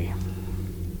 sadly.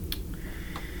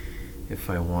 If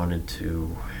I wanted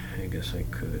to, I guess I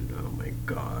could. Oh my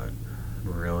god.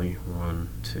 Really? 1,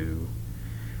 2,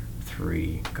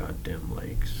 3 goddamn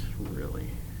legs. Really?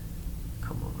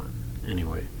 Come on.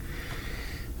 Anyway,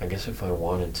 I guess if I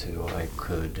wanted to, I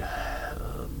could.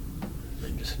 I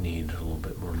just need a little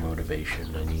bit more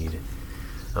motivation. I need,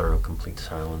 I don't know, complete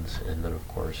silence. And then, of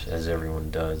course, as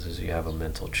everyone does, is you have a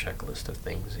mental checklist of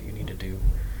things that you need to do.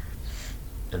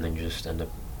 And then you just end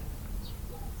up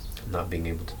not being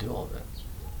able to do all of that.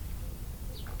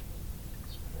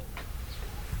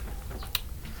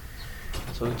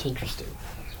 So it's interesting.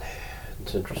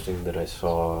 It's interesting that I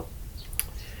saw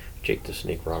Jake the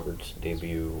Snake Roberts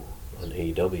debut on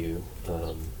AEW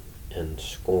and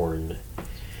scorn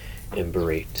and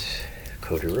berate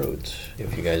Cody Rhodes.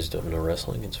 If you guys don't know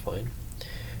wrestling, it's fine.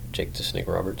 Jake the Snake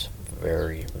Roberts,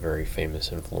 very, very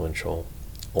famous, influential,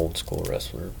 old school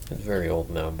wrestler. He's very old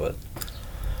now, but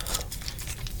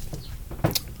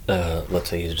let's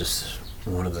say he's just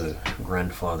one of the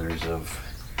grandfathers of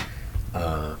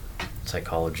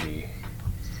psychology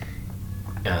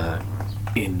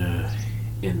in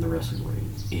the wrestling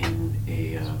ring, in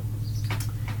a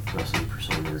wrestling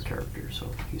persona or character. So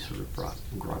he sort of brought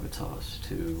gravitas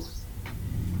to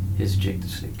his Jake the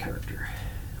Snake character.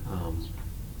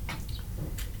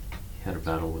 He had a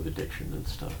battle with addiction and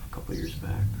stuff a couple years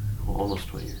back, well, almost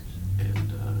 20 years,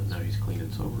 and now he's clean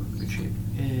and sober, in good shape,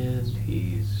 and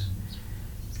he's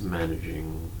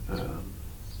managing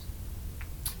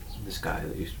this guy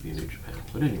that used to be in New Japan.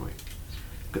 But anyway,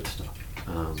 good stuff.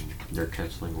 They're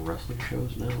canceling wrestling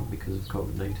shows now because of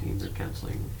COVID-19. They're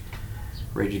canceling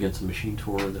Rage Against the Machine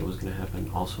tour that was going to happen.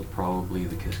 Also, probably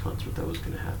the Kiss concert that was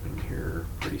going to happen here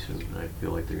pretty soon. I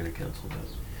feel like they're going to cancel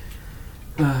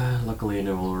that. Luckily, I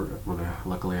never,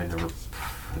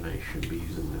 and I shouldn't be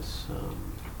using this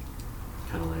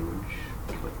kind of language,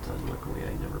 but luckily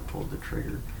I never pulled the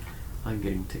trigger on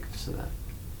getting tickets to that.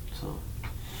 So,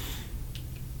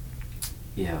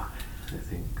 yeah, I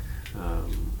think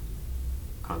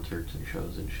concerts and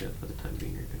shows and shit for the time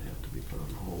being are going to have to be put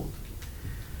on hold.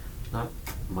 Not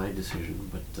my decision,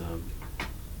 but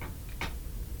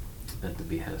at the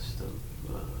behest of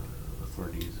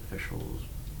authorities, officials,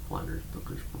 planners,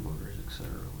 bookers, promoters, etc.,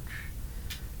 which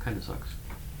kind of sucks.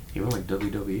 Even like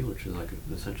WWE, which is like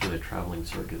essentially a traveling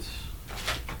circus,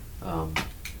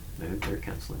 they're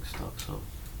canceling stuff, so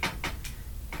I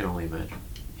can only imagine.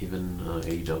 Even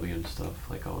AEW and stuff,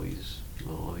 like all these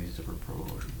different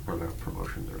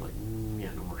promotions are like,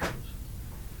 yeah, no more shows.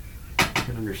 I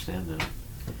can understand that.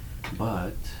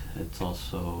 But it's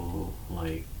also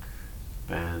like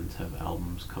bands have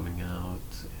albums coming out,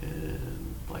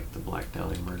 and like the Black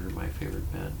Dahlia Murder, my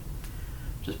favorite band,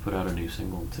 just put out a new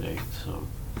single today, so,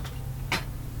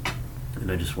 and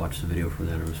I just watched the video for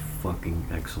that. It was fucking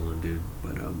excellent, dude.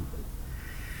 But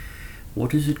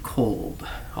what is it called?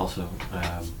 Also,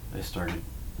 I started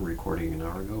recording an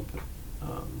hour ago, but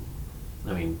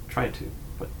I mean, tried to,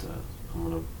 but I'm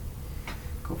gonna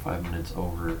go 5 minutes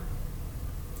over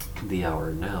the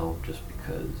hour now, just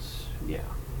because, yeah,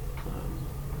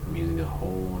 I'm using a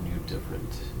whole new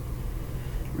different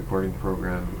recording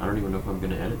program. I don't even know if I'm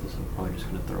going to edit this. I'm probably just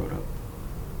going to throw it up,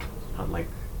 not like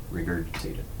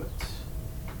regurgitate it, but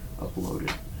upload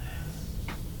it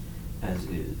as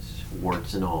is,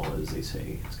 warts and all, as they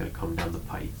say. It's gonna come down the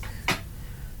pike.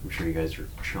 I'm sure you guys are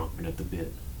chomping at the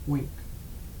bit, wink,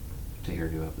 to hear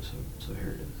a new episode. So here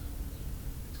it is.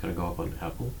 It's gonna go up on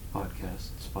Apple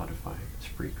Podcasts, Spotify,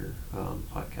 Spreaker,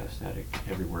 Podcast Addict,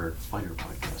 everywhere finer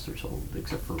podcasts are sold,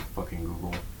 except for fucking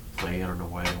Google Play. I don't know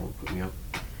why they won't put me up.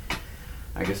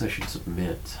 I guess I should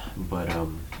submit, but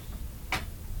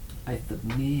I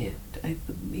submit.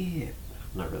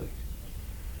 Not really.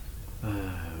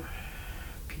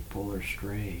 People are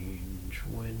strange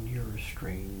when you're a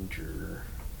stranger.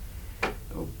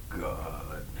 Oh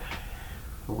God.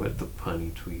 With the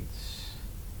punny tweets.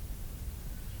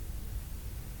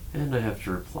 And I have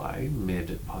to reply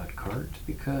mid-podcart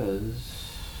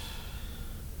because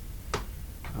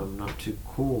I'm not too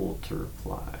cool to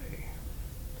reply.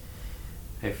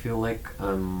 I feel like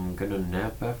I'm gonna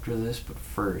nap after this, but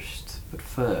first,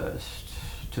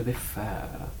 to be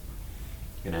fair, I'm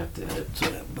gonna have to edit to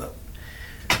that, but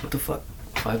what the fuck,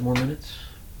 5 more minutes?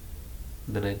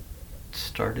 Then I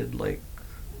started like,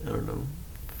 I don't know,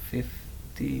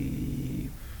 53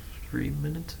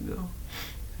 minutes ago?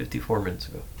 54 minutes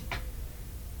ago.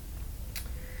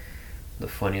 The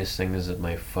funniest thing is that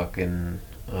my fucking,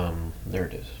 there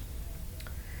it is.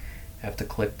 I have to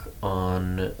click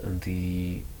on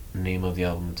the name of the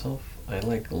album itself. I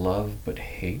like love but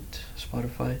hate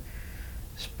Spotify.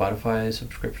 Spotify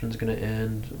subscription's gonna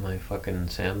end. My fucking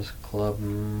Sam's Club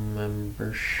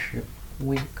membership,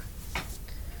 wink.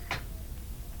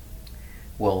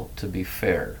 Well, to be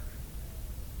fair,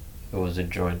 it was a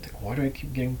joint thing. Why do I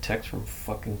keep getting texts from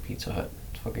fucking Pizza Hut?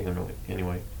 It's fucking annoying.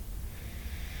 Anyway.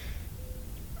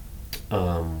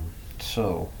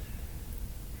 So,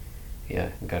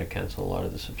 yeah, I gotta cancel a lot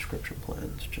of the subscription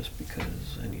plans just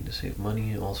because I need to save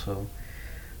money. Also,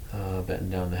 batten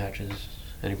down the hatches.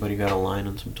 Anybody got a line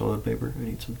on some toilet paper? I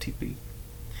need some TP.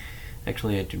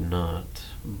 Actually, I do not,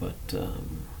 but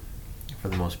for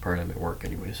the most part, I'm at work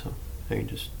anyway, so I can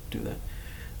just do that.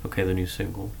 Okay, the new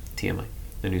single, TMI.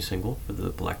 The new single for the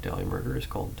Black Dahlia murder is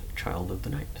called Child of the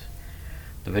Night.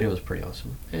 The video is pretty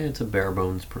awesome. It's a bare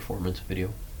bones performance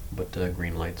video, but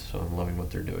green lights, so I'm loving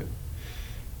what they're doing.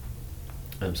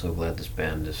 I'm so glad this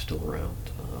band is still around.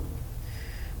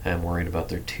 I'm worried about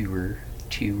their tour,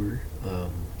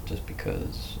 just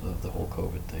because of the whole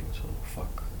COVID thing, so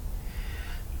fuck.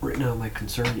 Right now my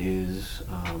concern is,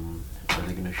 are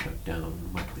they going to shut down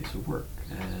my place of work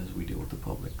as we deal with the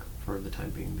public? For the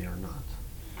time being, they are not.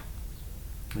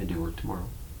 I do work tomorrow.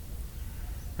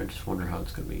 I just wonder how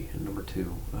it's going to be. And number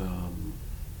 2,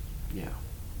 yeah,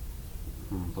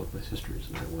 both my sisters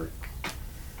and I work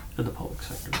in the public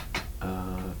sector,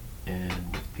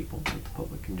 and with people, with the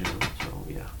public in general, so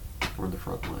yeah, we're in the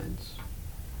front lines.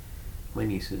 My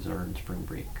nieces are in spring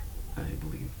break, I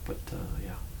believe, but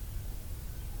yeah,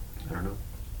 I don't know.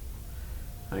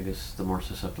 I guess the more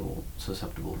susceptible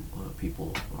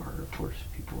people are, of course,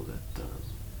 people that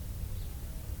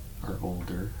are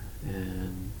older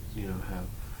and, you know, have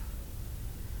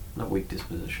not weak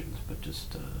dispositions, but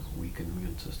just weakened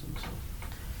immune systems. So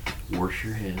wash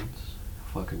your hands,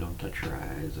 fucking don't touch your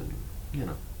eyes, and, you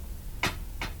know,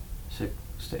 sick,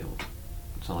 stay home.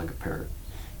 Sound like a parrot.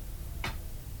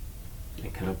 I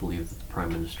cannot believe that the Prime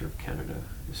Minister of Canada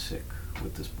is sick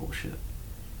with this bullshit.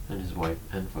 And his wife,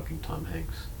 and fucking Tom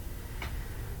Hanks.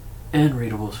 And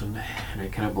Rita Wilson. And I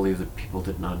cannot believe that people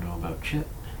did not know about Chet.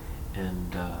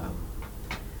 And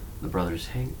the brothers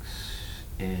Hanks.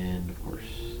 And, of course,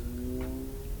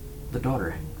 the daughter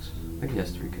Hanks. I think he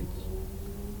has 3 kids.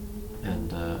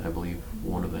 And I believe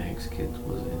one of the Hanks kids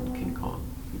was in King Kong,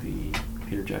 the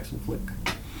Peter Jackson flick.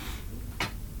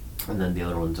 And then the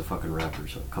other one's a fucking rapper,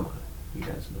 so come on. You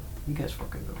guys know. You guys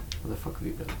fucking know. What the fuck have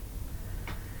you done?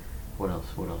 What else?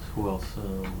 Who else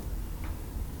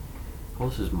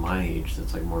is my age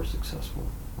that's like more successful?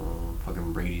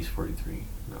 Fucking Brady's 43.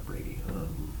 Not Brady.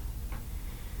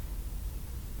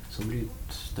 Somebody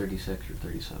 36 or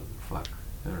 37. Fuck.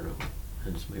 I don't know.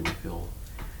 It just made me feel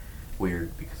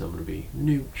weird because I'm gonna be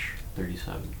nooch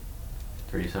 37.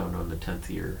 37 on the 10th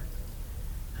year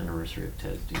anniversary of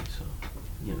TESD, so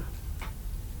you know.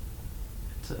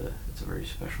 It's a very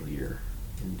special year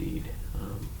indeed.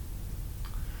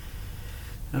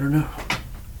 I don't know.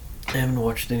 I haven't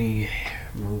watched any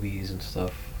movies and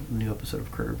stuff. New episode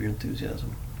of Curb Your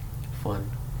Enthusiasm.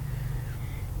 Fun.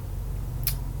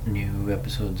 New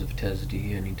episodes of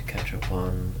TESD I need to catch up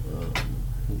on.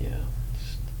 Yeah.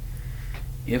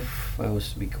 If I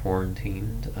was to be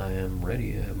quarantined, I am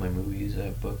ready. I have my movies, I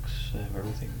have books, I have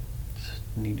everything. Just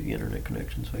need the internet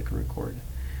connection so I can record.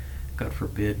 God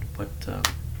forbid, but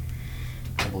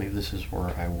I'm believe this is where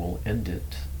I will end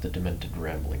it, the demented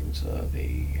ramblings of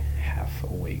a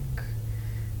half-awake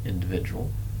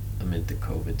individual amid the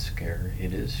COVID scare.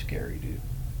 It is scary, dude.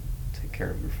 Take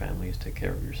care of your families, take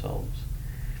care of yourselves.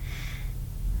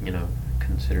 You know,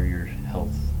 consider your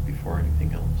health before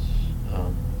anything else.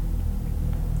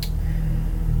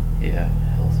 Yeah,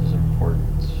 health is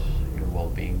important. Your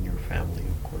well-being, your family,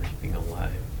 of course, being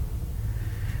alive.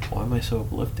 Why am I so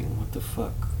uplifting? What the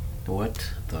fuck?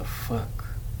 What the fuck?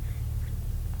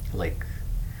 Like,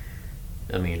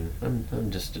 I mean,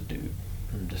 I'm just a dude.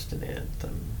 I'm just an ant.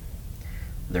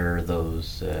 There are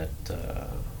those that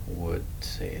would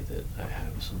say that I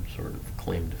have some sort of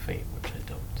claim to fame, which I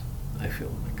don't. I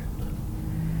feel like I'm not.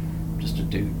 I'm just a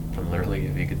dude. I'm literally,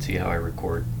 if you could see how I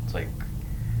record, it's like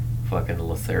fucking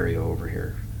Lothario over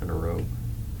here in a robe.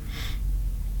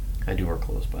 I do wear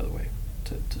clothes, by the way,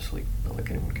 to sleep. Not like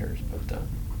anyone cares, but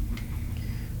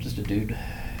just a dude,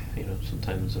 you know,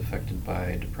 sometimes affected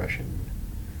by depression,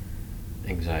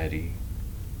 anxiety,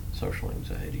 social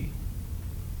anxiety,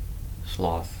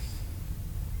 sloth,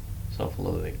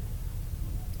 self-loathing.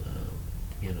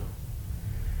 You know,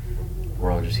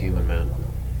 we're all just human, man.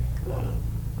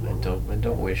 I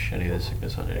don't wish any of this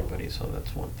sickness on anybody, so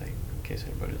that's one thing. In case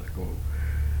anybody's like, oh,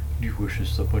 do you wish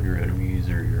this stuff on your enemies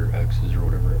or your exes or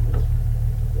whatever? No.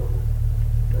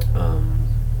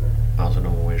 I also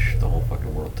don't wish the whole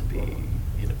fucking world to be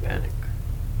in a panic.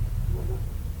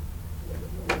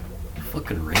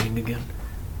 Fucking raining again?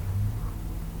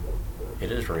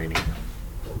 It is raining.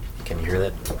 Can you hear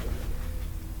that?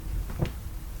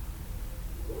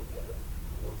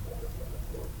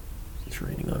 It's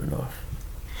raining on and off.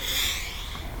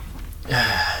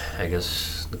 I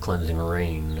guess the cleansing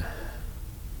rain,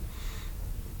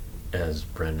 as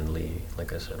Brandon Lee,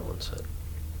 like I said, once said,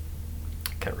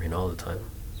 can't rain all the time.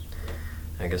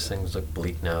 I guess things look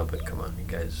bleak now, but come on, you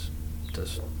guys,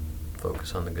 just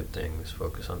focus on the good things,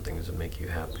 focus on things that make you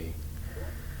happy.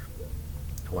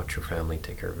 Watch your family,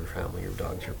 take care of your family, your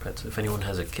dogs, your pets. If anyone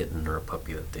has a kitten or a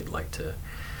puppy that they'd like to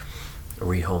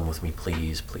rehome with me,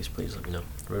 please, please, please let me know.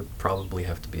 It would probably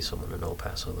have to be someone in El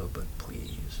Paso, though, but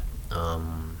please. I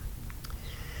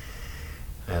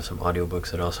have some audiobooks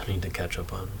that I also need to catch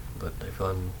up on, but I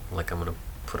feel like I'm going to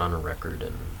put on a record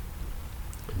and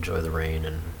enjoy the rain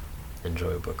and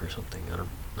enjoy a book or something.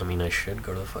 I mean, I should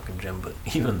go to the fucking gym, but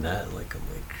even that, like, I'm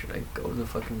like, should I go to the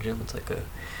fucking gym? It's like a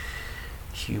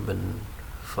human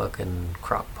fucking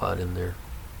crock pot in there.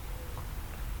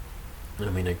 I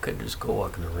mean, I could just go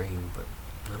walk in the rain, but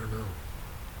I don't know.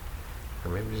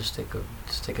 Or maybe just take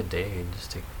a day and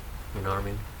just take, you know what I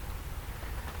mean?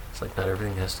 It's like not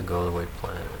everything has to go the way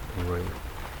planned. Anyway,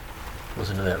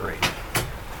 listen to that rain.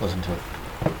 Listen to it.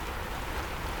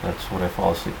 That's what I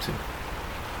fall asleep to.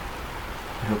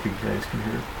 I hope you guys can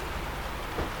hear it.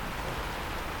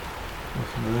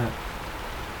 Listen to that.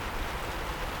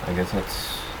 I guess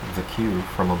that's the cue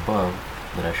from above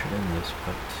that I should end this,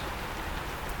 but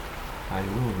I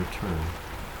will return.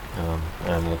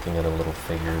 I'm looking at a little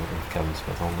figure of Kevin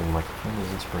Smith holding a microphone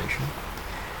as inspiration.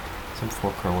 Some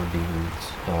 4-color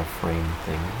beans frame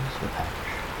things with hash.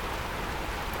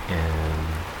 And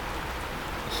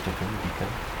a sticker to be cut.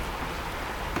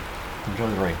 Enjoy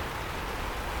the rain.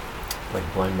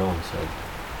 Like Blind Melon said,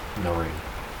 no rain.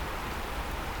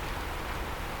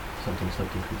 Something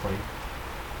complain.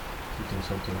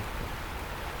 Something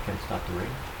can't stop the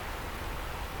rain.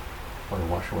 Or to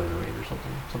wash away the rain or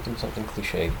something. Something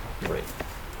cliche, right.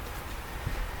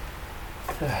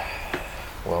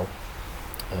 Well,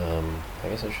 I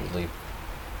guess I should leave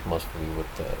mostly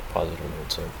with a positive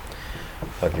note. So,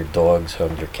 hug your dogs,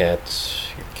 hug your cats,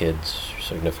 your kids, your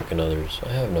significant others. I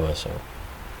have no SO.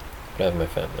 But I have my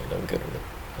family and I'm good with it.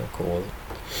 I'm cool with it.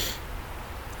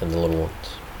 And the little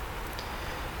ones.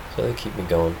 So they keep me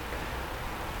going.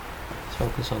 Let's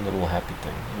focus on the little happy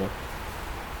things, you know?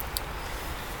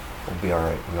 We'll be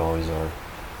alright, we always are.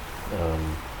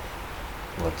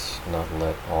 Let's not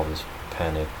let all this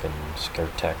panic and scare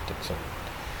tactics and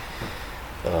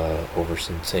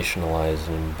over-sensationalized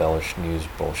and embellished news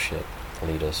bullshit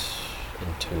lead us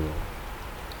into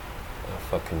a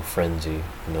fucking frenzy.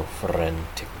 No friend,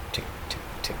 tick, tick, tick,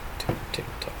 tick, tick, tick,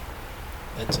 tock.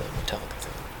 That's a Metallica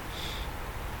thing.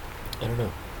 I don't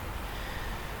know.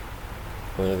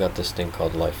 We only got this thing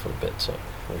called life for a bit, so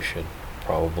we should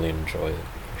probably enjoy it.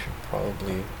 We should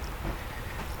probably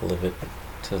live it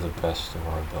to the best of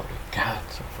our ability. God,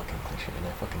 it's so fucking cliche, and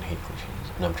I fucking hate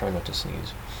cliches. And I'm trying not to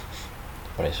sneeze,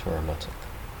 but I swear I'm not sick.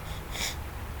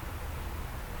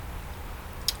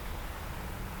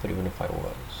 But even if I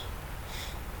was,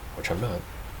 which I'm not, at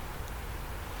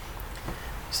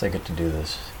least I get to do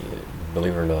this.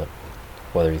 Believe it or not,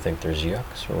 Whether you think there's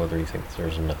yucks or whether you think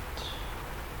there's nuts.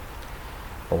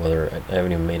 Or whether I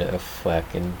haven't even made a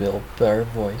fucking Bill Burr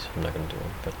voice. I'm not going to do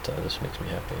it, but this makes me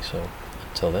happy. So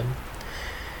until then,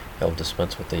 I'll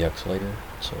dispense with the yucks later.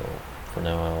 So for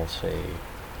now, I'll say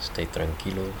stay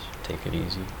tranquilos, take it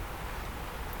easy.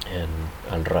 And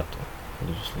al rato,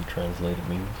 loosely translated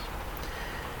means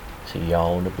see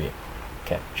y'all in a bit.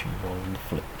 Catch you on the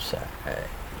flip side.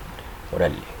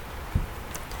 Orale.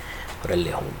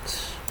 Orale, homes.